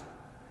unraveled.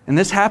 And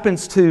this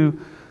happens to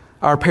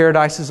our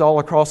paradises all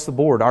across the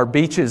board. Our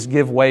beaches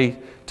give way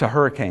to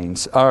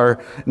hurricanes.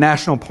 Our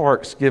national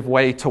parks give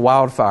way to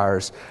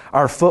wildfires.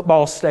 Our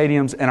football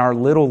stadiums and our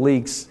little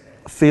leagues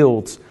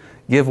fields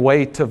give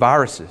way to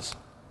viruses.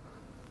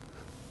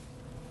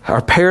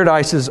 Our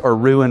paradises are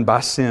ruined by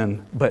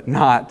sin, but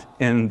not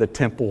in the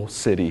temple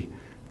city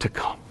to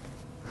come.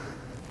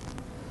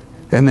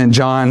 And then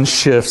John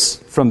shifts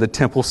from the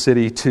temple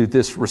city to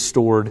this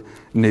restored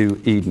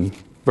new Eden.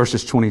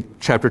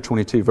 Chapter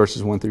 22,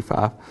 verses 1 through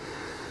 5.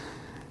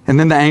 And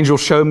then the angel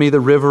showed me the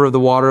river of the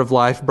water of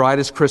life, bright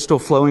as crystal,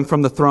 flowing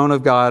from the throne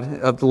of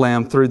God, of the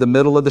Lamb, through the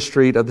middle of the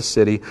street of the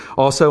city.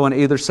 Also on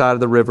either side of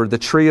the river, the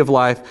tree of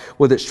life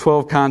with its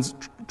 12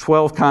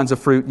 kinds of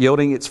fruit,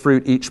 yielding its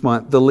fruit each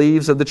month. The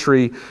leaves of the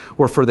tree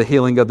were for the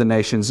healing of the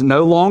nations.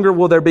 No longer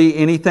will there be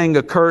anything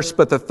accursed,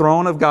 but the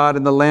throne of God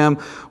and the Lamb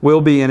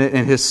will be in it,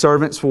 and His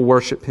servants will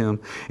worship Him.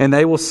 And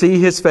they will see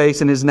His face,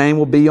 and His name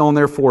will be on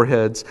their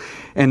foreheads.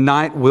 And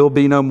night will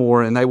be no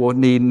more, and they will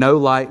need no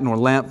light, nor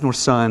lamp, nor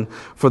sun,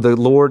 for the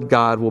Lord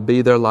God will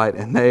be their light,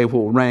 and they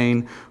will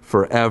reign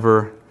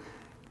forever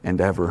and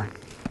ever.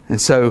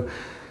 And so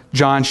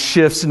John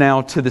shifts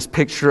now to this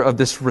picture of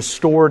this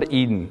restored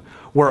Eden,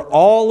 where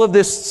all of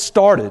this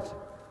started.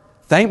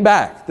 Think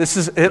back.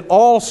 It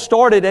all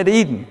started at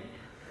Eden.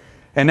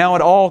 And now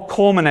it all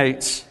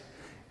culminates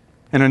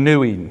in a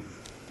new Eden.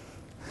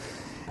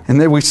 And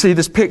then we see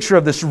this picture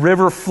of this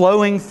river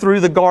flowing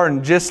through the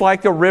garden, just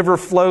like a river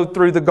flowed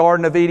through the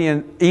Garden of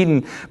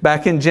Eden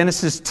back in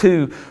Genesis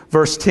 2,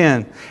 verse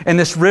 10. And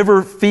this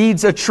river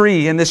feeds a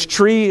tree, and this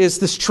tree is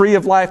this tree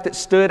of life that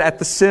stood at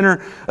the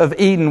center of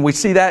Eden. We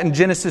see that in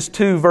Genesis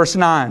 2, verse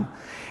 9.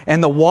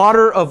 And the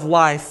water of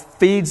life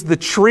feeds the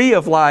tree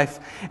of life,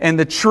 and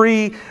the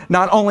tree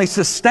not only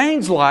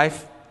sustains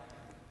life,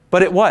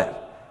 but it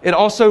what? It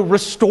also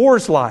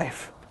restores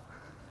life.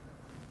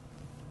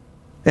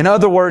 In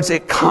other words,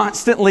 it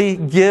constantly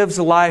gives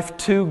life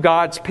to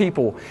God's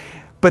people.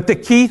 But the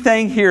key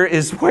thing here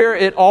is where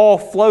it all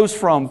flows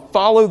from.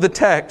 Follow the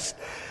text.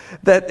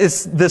 That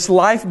is this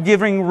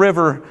life-giving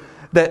river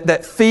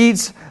that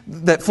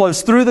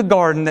flows through the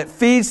garden, that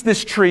feeds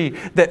this tree,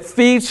 that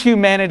feeds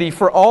humanity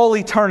for all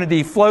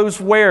eternity, flows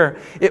where?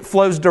 It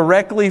flows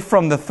directly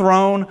from the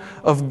throne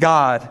of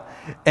God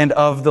and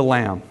of the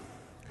Lamb.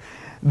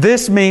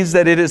 This means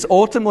that it is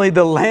ultimately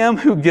the Lamb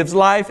who gives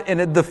life,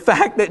 and the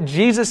fact that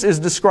Jesus is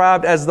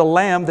described as the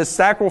Lamb, the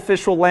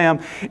sacrificial Lamb,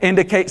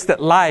 indicates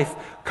that life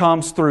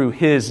comes through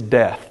His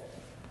death.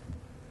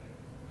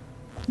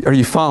 Are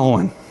you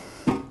following?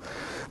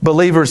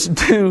 Believers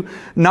do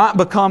not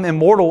become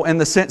immortal in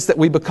the sense that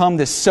we become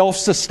this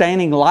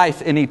self-sustaining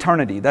life in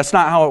eternity. That's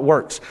not how it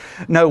works.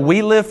 No,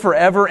 we live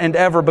forever and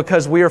ever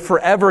because we are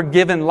forever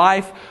given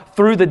life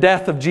through the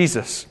death of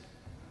Jesus.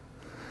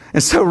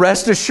 And so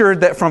rest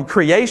assured that from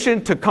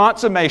creation to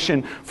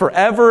consummation,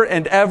 forever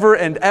and ever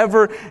and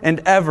ever and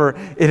ever,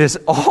 it is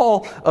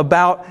all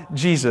about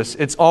Jesus.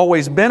 It's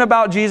always been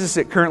about Jesus.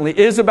 It currently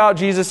is about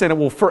Jesus, and it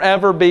will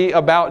forever be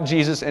about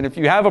Jesus. And if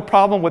you have a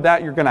problem with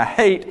that, you're going to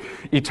hate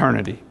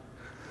eternity.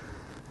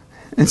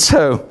 And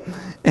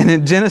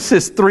in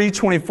Genesis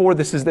 3:24,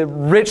 this is the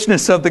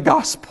richness of the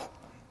gospel.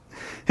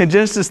 In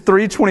Genesis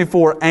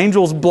 3:24,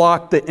 angels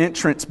blocked the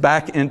entrance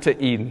back into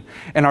Eden.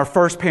 And our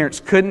first parents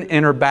couldn't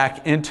enter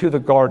back into the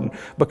garden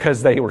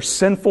because they were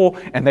sinful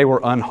and they were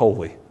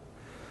unholy.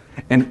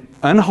 And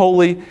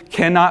unholy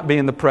cannot be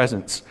in the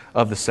presence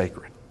of the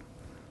sacred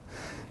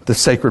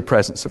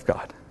presence of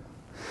God.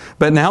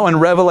 But now in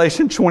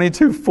Revelation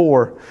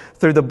 22:4,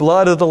 through the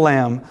blood of the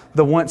Lamb,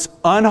 the once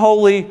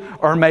unholy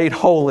are made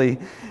holy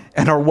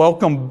and are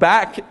welcomed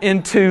back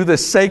into the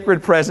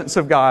sacred presence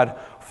of God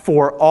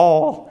for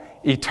all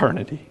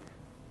eternity.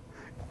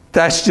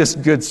 That's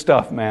just good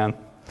stuff, man.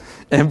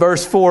 In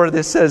verse 4,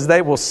 this says,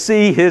 they will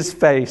see His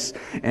face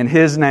and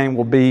His name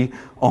will be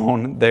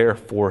on their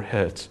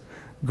foreheads.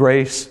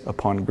 Grace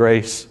upon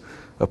grace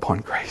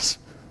upon grace.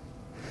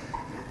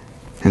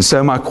 And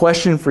so my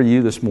question for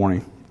you this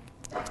morning,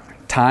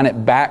 tying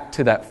it back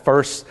to that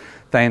first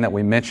thing that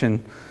we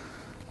mentioned,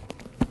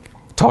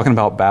 talking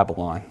about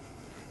Babylon.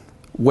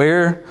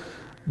 Where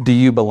do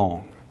you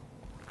belong?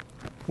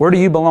 Where do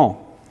you belong?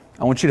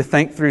 I want you to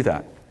think through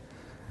that.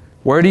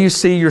 Where do you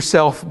see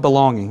yourself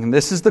belonging? And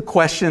this is the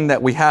question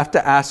that we have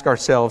to ask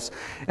ourselves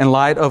in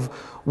light of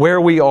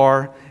where we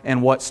are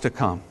and what's to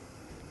come.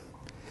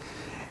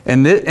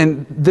 And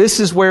this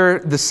is where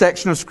the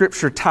section of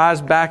Scripture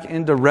ties back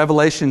into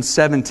Revelation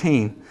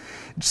 17.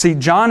 See,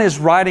 John is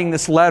writing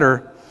this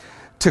letter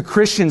to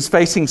Christians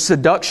facing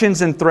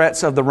seductions and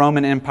threats of the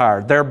Roman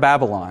Empire, their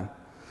Babylon.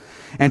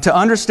 And to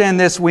understand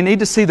this, we need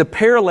to see the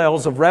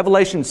parallels of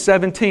Revelation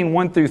 17,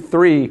 1 through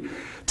 3,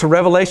 to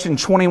Revelation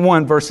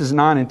 21, verses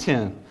 9 and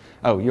 10.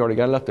 Oh, you already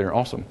got it up there.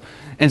 Awesome.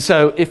 And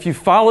so if you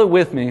follow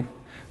with me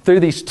through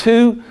these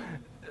two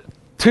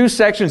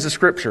sections of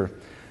Scripture,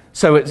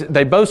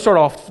 they both start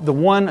off, the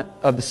one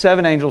of the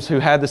seven angels who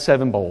had the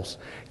seven bowls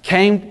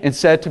came and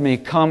said to me,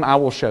 "Come, I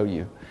will show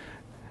you."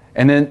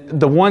 And then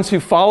the ones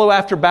who follow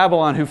after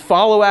Babylon, who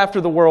follow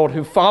after the world,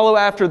 who follow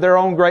after their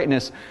own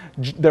greatness,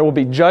 there will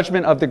be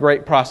judgment of the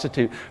great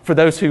prostitute. For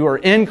those who are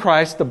in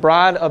Christ, the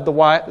bride of the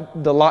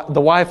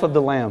wife of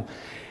the Lamb.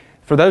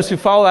 For those who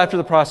follow after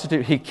the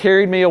prostitute, He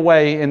carried me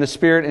away in the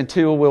Spirit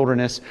into a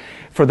wilderness.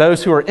 For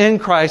those who are in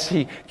Christ,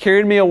 He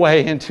carried me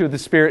away into the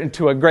Spirit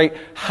into a great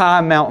high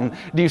mountain.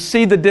 Do you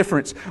see the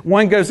difference?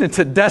 One goes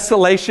into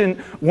desolation,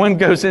 one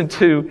goes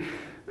into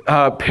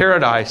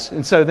paradise.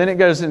 And so then it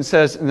goes and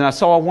says, and I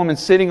saw a woman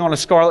sitting on a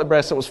scarlet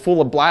breast that was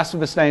full of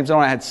blasphemous names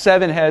on it. It had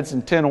 7 heads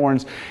and 10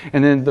 horns.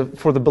 And then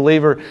for the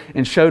believer,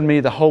 and showed me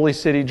the holy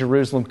city,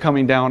 Jerusalem,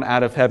 coming down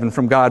out of heaven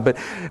from God. But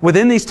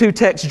within these two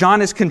texts,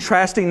 John is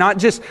contrasting not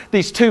just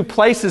these two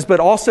places, but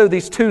also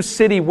these two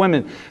city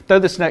women. Throw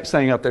this next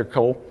thing up there,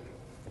 Cole.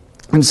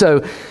 And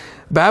so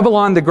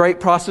Babylon, the great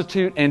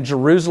prostitute, and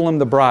Jerusalem,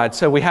 the bride.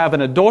 So we have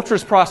an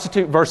adulterous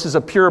prostitute versus a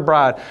pure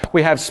bride.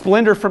 We have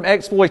splendor from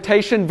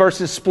exploitation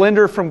versus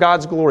splendor from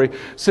God's glory.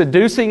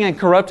 Seducing and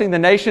corrupting the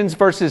nations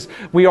versus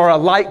we are a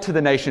light to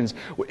the nations.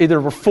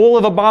 Either we're full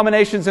of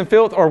abominations and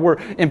filth, or we're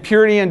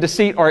impurity and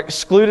deceit are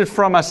excluded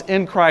from us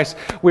in Christ.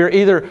 We're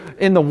either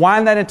in the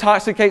wine that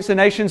intoxicates the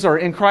nations, or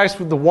in Christ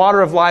with the water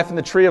of life and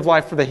the tree of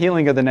life for the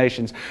healing of the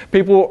nations.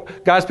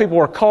 God's people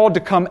are called to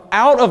come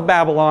out of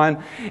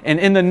Babylon, and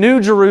in the new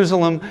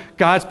Jerusalem,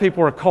 God's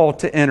people are called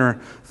to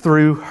enter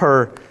through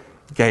her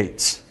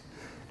gates.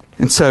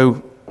 And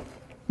so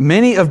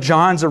many of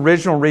John's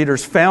original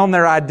readers found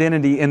their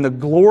identity in the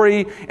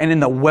glory and in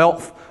the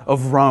wealth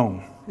of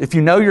Rome. If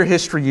you know your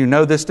history, you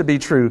know this to be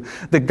true.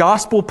 The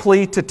gospel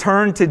plea to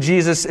turn to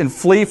Jesus and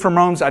flee from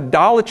Rome's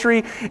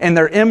idolatry and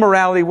their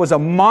immorality was a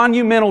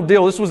monumental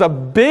deal. This was a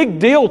big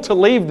deal to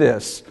leave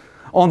this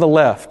on the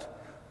left.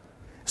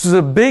 This was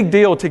a big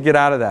deal to get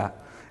out of that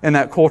and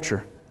that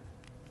culture.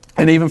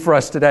 And even for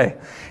us today.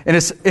 And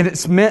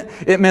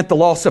it meant the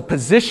loss of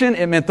position,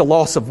 it meant the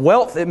loss of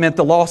wealth, it meant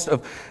the loss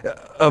of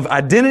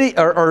identity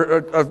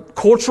or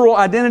cultural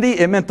identity,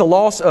 it meant the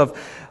loss of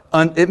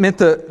it meant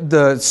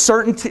the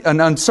certainty,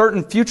 an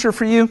uncertain future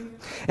for you.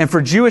 And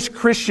for Jewish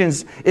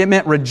Christians, it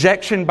meant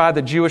rejection by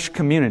the Jewish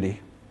community.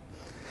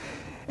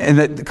 And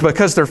that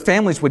because their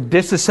families would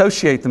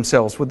disassociate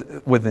themselves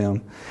with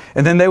them.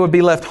 And then they would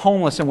be left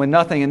homeless and with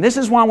nothing. And this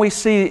is why we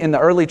see in the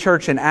early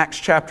church in Acts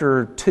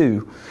chapter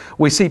 2,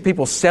 we see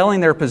people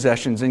selling their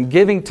possessions and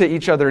giving to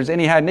each other as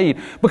any had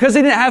need. Because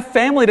they didn't have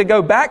family to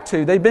go back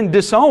to. They'd been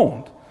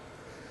disowned.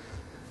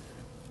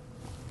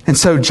 And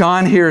so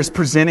John here is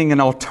presenting an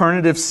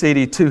alternative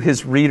city to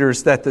his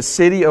readers, that the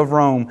city of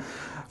Rome,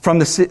 from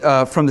the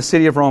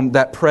city of Rome,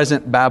 that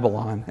present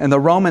Babylon. And the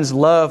Romans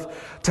love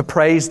to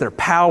praise their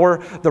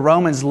power. The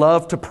Romans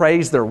love to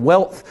praise their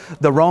wealth.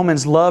 The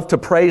Romans love to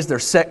praise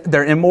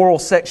their immoral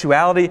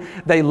sexuality.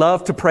 They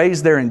love to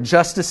praise their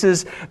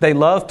injustices. They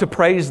love to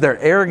praise their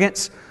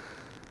arrogance.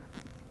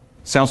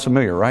 Sounds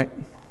familiar, right?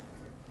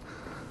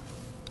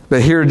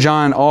 But here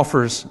John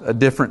offers a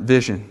different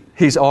vision.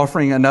 He's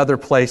offering another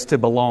place to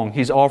belong.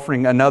 He's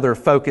offering another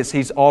focus.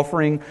 He's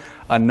offering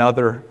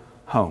another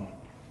home.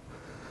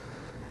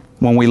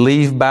 When we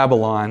leave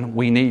Babylon,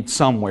 we need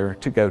somewhere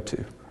to go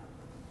to.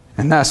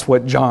 And that's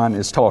what John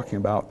is talking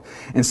about.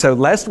 And so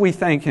lest we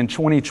think in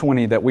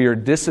 2020 that we are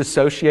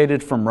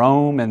disassociated from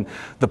Rome and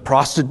the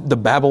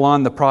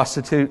Babylon, the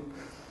prostitute,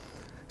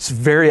 it's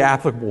very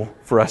applicable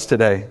for us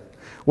today.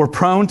 We're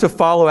prone to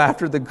follow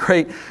after the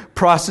great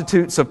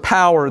prostitutes of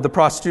power, the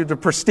prostitute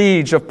of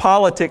prestige, of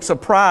politics, of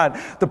pride,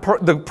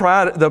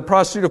 the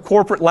prostitute of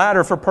corporate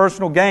ladder for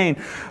personal gain,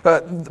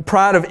 the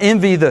pride of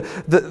envy,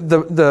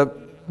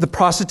 the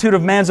prostitute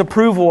of man's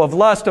approval, of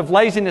lust, of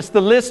laziness.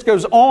 The list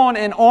goes on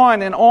and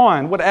on and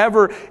on,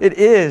 whatever it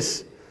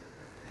is.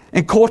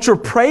 And culture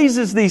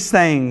praises these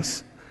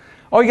things.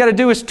 All you got to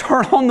do is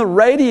turn on the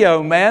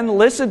radio, man.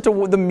 Listen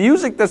to the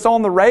music that's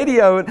on the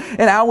radio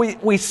and how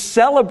we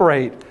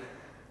celebrate.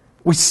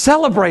 We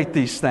celebrate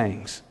these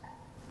things.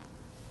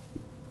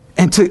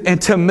 And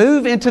to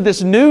move into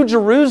this new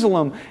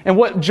Jerusalem and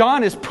what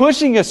John is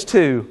pushing us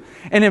to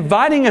and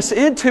inviting us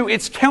into,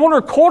 it's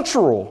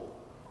countercultural.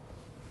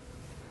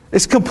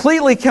 It's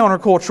completely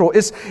countercultural.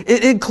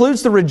 It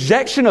includes the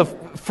rejection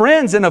of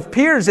friends and of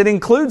peers. It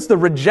includes the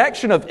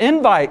rejection of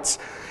invites.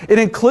 It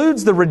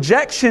includes the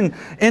rejection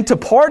into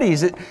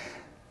parties.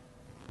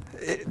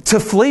 To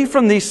flee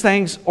from these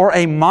things are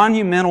a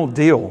monumental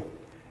deal.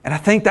 And I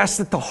think that's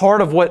at the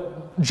heart of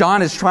what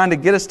John is trying to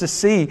get us to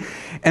see.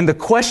 And the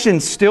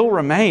question still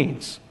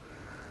remains,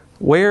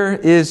 where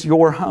is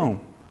your home?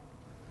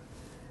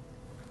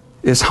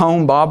 Is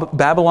home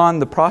Babylon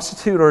the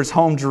prostitute, or is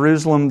home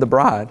Jerusalem the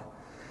bride?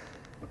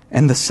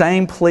 And the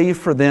same plea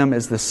for them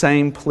is the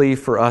same plea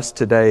for us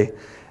today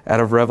out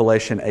of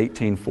Revelation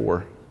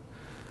 18:4.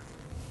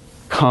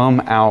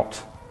 Come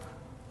out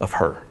of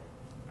her.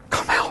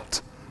 Come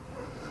out.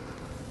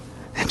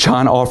 And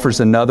John offers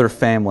another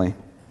family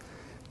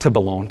to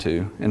belong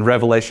to. In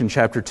Revelation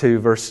chapter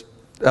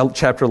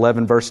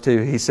 11, verse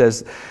 2, he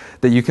says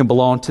that you can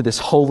belong to this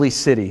holy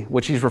city,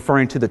 which he's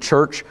referring to the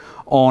church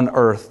on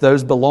earth,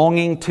 those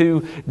belonging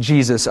to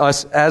Jesus,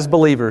 us as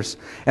believers.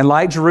 And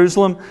like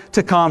Jerusalem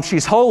to come,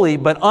 she's holy,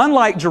 but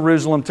unlike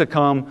Jerusalem to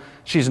come,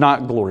 she's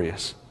not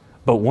glorious.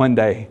 But one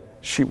day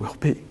she will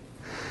be.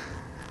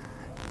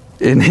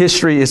 In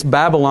history, it's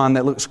Babylon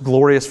that looks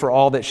glorious for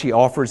all that she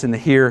offers in the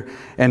here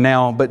and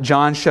now. But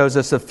John shows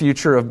us a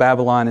future of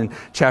Babylon in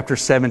chapter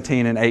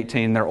 17 and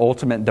 18, their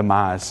ultimate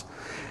demise.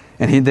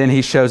 And then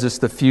he shows us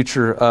the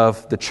future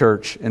of the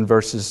church in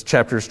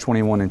chapters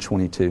 21 and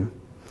 22.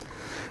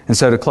 And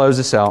so to close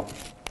this out,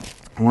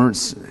 we're going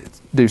to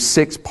do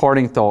 6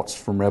 parting thoughts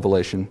from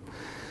Revelation.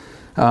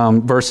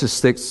 Verses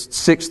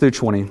 6 through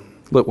 20.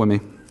 Look with me.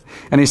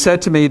 And he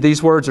said to me,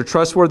 these words are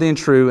trustworthy and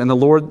true, and the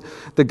Lord,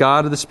 the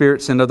God of the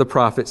spirits and of the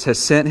prophets, has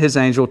sent his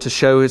angel to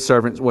show his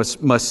servants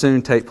what must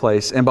soon take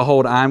place. And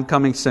behold, I am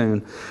coming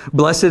soon.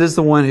 Blessed is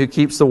the one who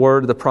keeps the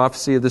word of the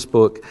prophecy of this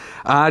book.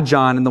 I,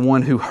 John, am the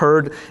one who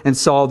heard and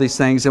saw these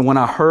things. And when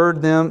I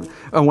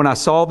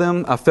saw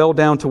them, I fell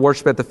down to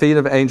worship at the feet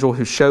of the angel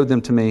who showed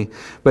them to me.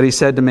 But he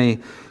said to me,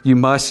 you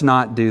must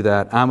not do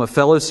that. I am a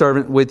fellow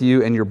servant with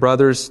you and your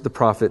brothers, the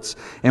prophets,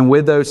 and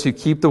with those who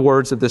keep the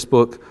words of this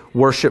book,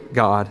 worship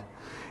God.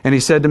 And he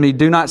said to me,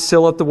 do not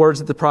seal up the words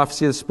of the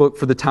prophecy of this book,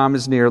 for the time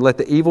is near. Let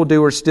the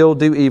evildoer still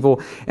do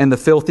evil, and the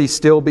filthy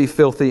still be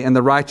filthy, and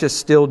the righteous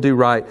still do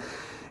right,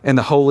 and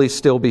the holy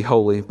still be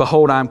holy.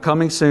 Behold, I am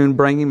coming soon,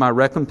 bringing my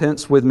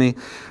recompense with me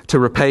to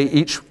repay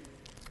each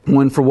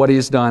one for what he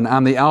has done.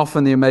 I'm the Alpha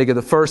and the Omega,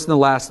 the first and the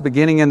last, the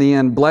beginning and the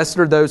end. Blessed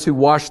are those who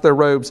wash their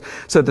robes,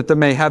 so that they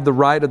may have the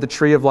right of the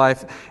tree of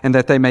life, and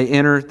that they may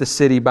enter the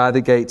city by the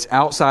gates.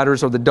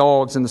 Outsiders are the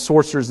dogs and the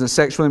sorcerers and the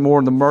sexually immoral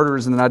and the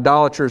murderers and the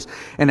idolaters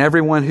and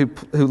everyone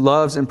who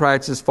loves and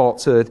practices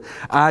falsehood.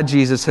 I,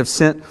 Jesus, have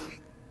sent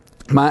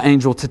my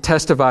angel to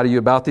testify to you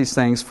about these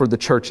things for the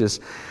churches.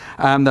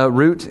 I am the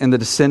root and the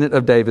descendant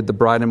of David, the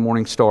bright and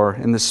morning star.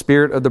 And the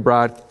spirit of the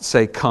bride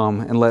say, come.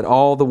 And let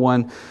all the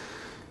one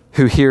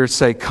who hears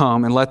say,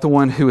 come. And let the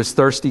one who is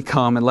thirsty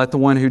come. And let the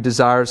one who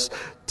desires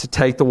to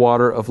take the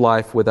water of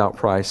life without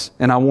price.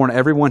 And I warn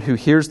everyone who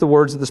hears the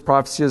words of this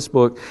prophecy of this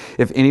book,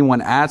 if anyone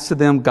adds to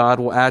them,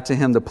 God will add to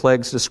him the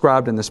plagues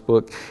described in this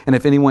book. And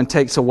if anyone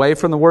takes away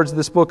from the words of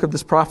this book of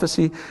this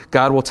prophecy,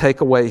 God will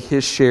take away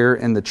his share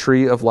in the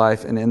tree of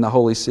life and in the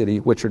holy city,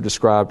 which are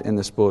described in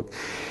this book.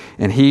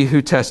 And he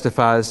who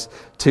testifies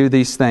to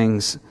these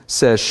things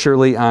says,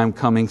 surely I am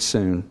coming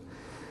soon.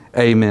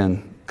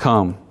 Amen.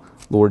 Come,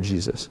 Lord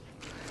Jesus.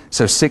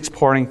 So 6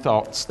 parting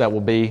thoughts that will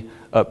be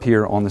up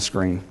here on the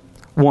screen.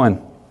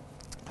 1,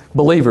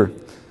 believer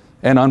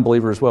and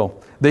unbeliever as well.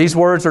 These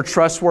words are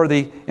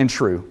trustworthy and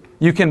true.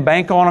 You can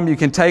bank on them. You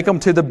can take them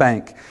to the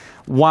bank.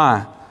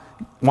 Why?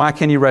 Why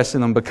can you rest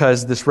in them?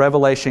 Because this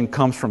revelation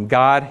comes from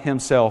God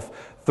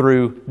Himself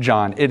through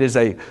John. It is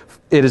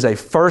a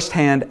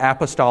first-hand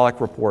apostolic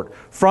report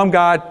from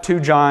God to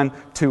John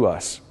to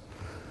us.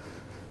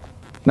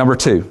 Number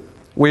 2,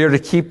 we are to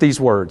keep these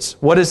words.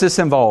 What does this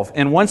involve?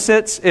 In one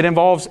sense, it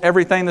involves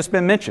everything that's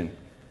been mentioned.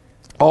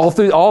 All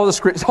the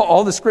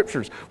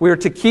Scriptures. We are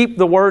to keep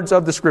the words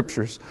of the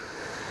Scriptures.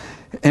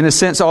 In a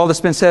sense, all that's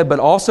been said, but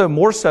also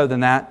more so than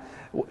that,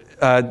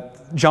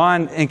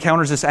 John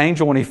encounters this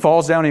angel and he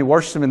falls down and he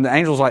worships him, and the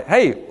angel's like,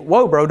 hey,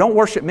 whoa, bro, don't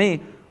worship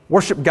me,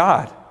 worship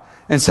God.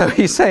 And so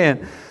he's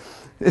saying,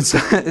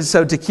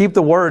 so to keep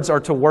the words are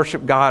to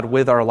worship God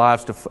with our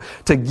lives,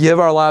 to give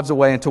our lives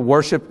away and to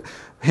worship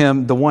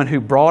Him, the one who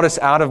brought us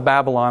out of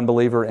Babylon,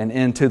 believer, and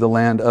into the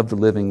land of the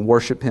living.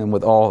 Worship Him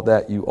with all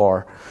that you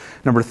are.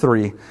 Number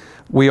 3,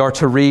 we are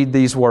to read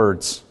these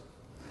words.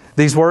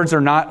 These words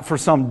are not for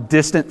some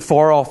distant,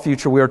 far-off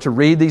future. We are to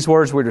read these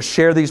words. We are to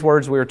share these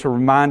words. We are to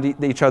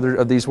remind each other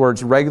of these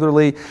words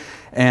regularly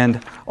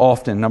and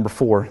often. Number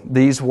 4,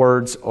 these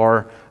words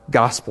are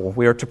gospel.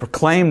 We are to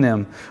proclaim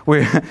them.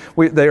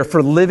 They are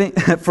for living,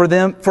 for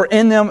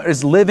in them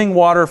is living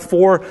water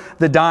for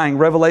the dying.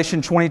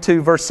 Revelation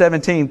 22, verse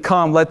 17.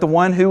 Come, let the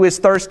one who is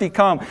thirsty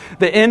come.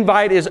 The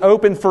invite is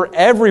open for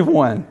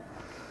everyone.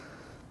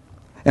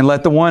 And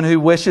let the one who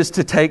wishes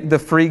to take the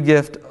free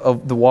gift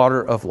of the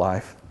water of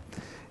life.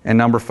 And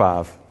number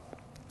 5,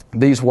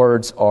 these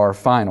words are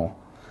final.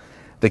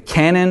 The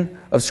canon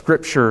of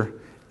Scripture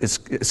is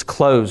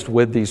closed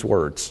with these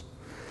words.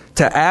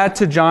 To add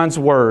to John's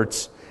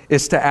words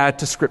is to add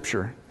to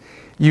Scripture.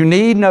 You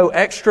need no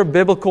extra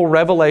biblical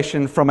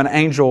revelation from an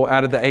angel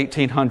out of the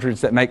 1800s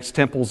that makes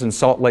temples in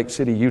Salt Lake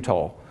City,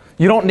 Utah.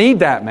 You don't need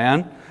that,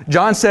 man.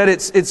 John said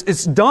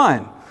it's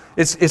done.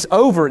 It's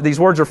over.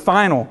 These words are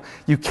final.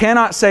 You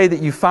cannot say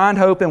that you find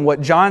hope in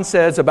what John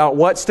says about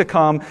what's to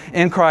come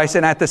in Christ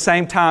and at the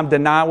same time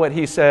deny what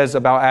he says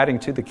about adding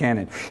to the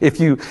canon. If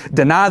you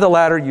deny the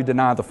latter, you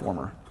deny the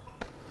former.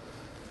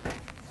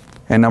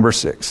 And number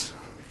 6,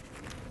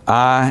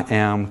 I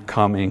am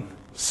coming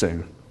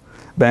soon.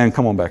 Ben,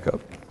 come on back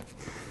up.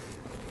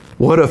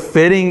 What a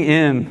fitting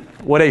end.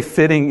 What a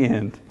fitting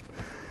end.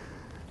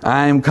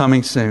 I am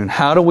coming soon.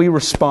 How do we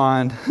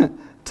respond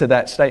to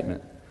that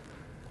statement?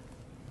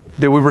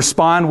 Do we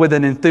respond with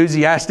an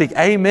enthusiastic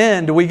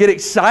amen? Do we get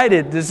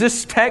excited? Does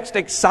this text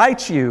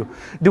excite you?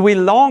 Do we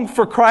long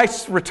for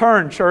Christ's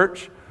return,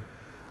 church?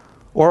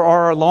 Or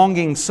are our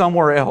longings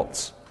somewhere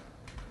else?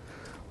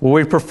 Will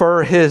we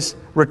prefer His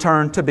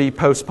return to be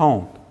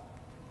postponed?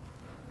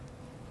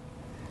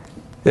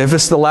 If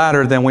it's the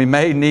latter, then we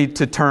may need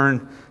to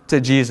turn to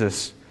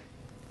Jesus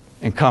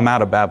and come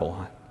out of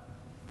Babylon.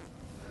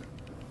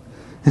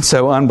 And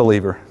so,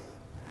 unbeliever,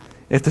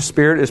 if the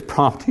Spirit is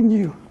prompting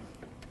you,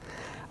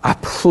 I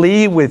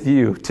plead with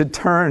you to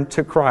turn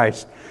to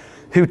Christ,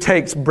 who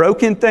takes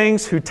broken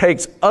things, who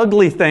takes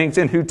ugly things,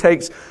 and who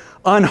takes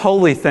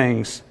unholy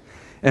things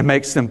and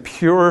makes them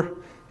pure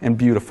and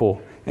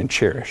beautiful and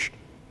cherished.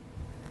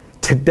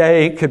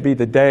 Today could be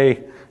the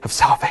day of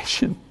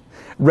salvation.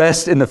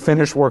 Rest in the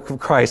finished work of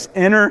Christ.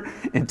 Enter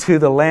into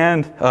the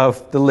land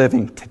of the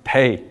living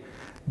today.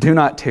 Do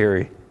not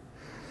tarry.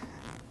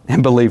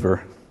 And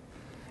believer,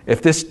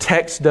 if this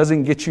text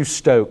doesn't get you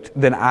stoked,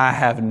 then I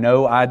have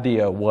no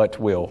idea what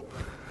will.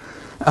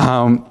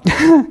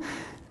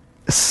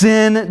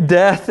 Sin,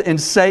 death, and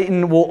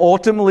Satan will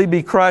ultimately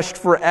be crushed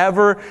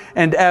forever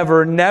and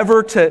ever,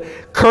 never to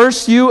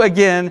curse you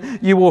again.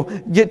 You will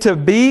get to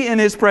be in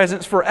His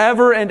presence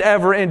forever and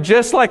ever. And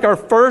just like our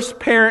first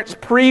parents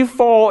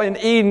pre-fall in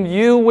Eden,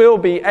 you will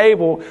be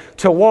able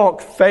to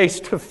walk face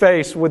to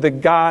face with the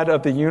God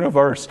of the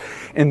universe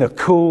in the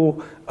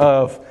cool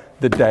of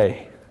the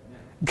day.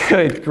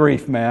 Good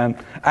grief,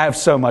 man. I have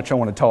so much I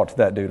want to talk to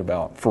that dude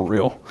about, for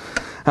real.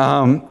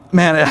 Man,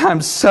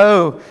 I'm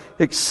so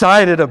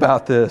excited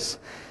about this.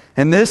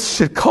 And this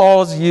should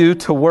cause you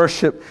to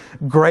worship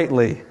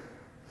greatly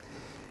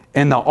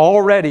in the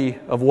already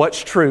of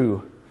what's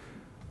true,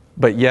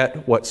 but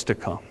yet what's to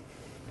come.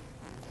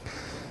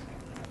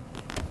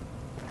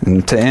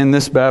 And to end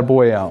this bad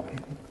boy out,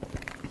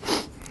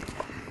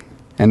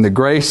 and the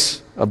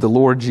grace of the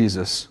Lord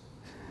Jesus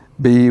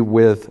be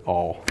with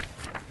all.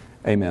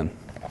 Amen.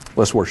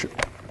 Let's worship.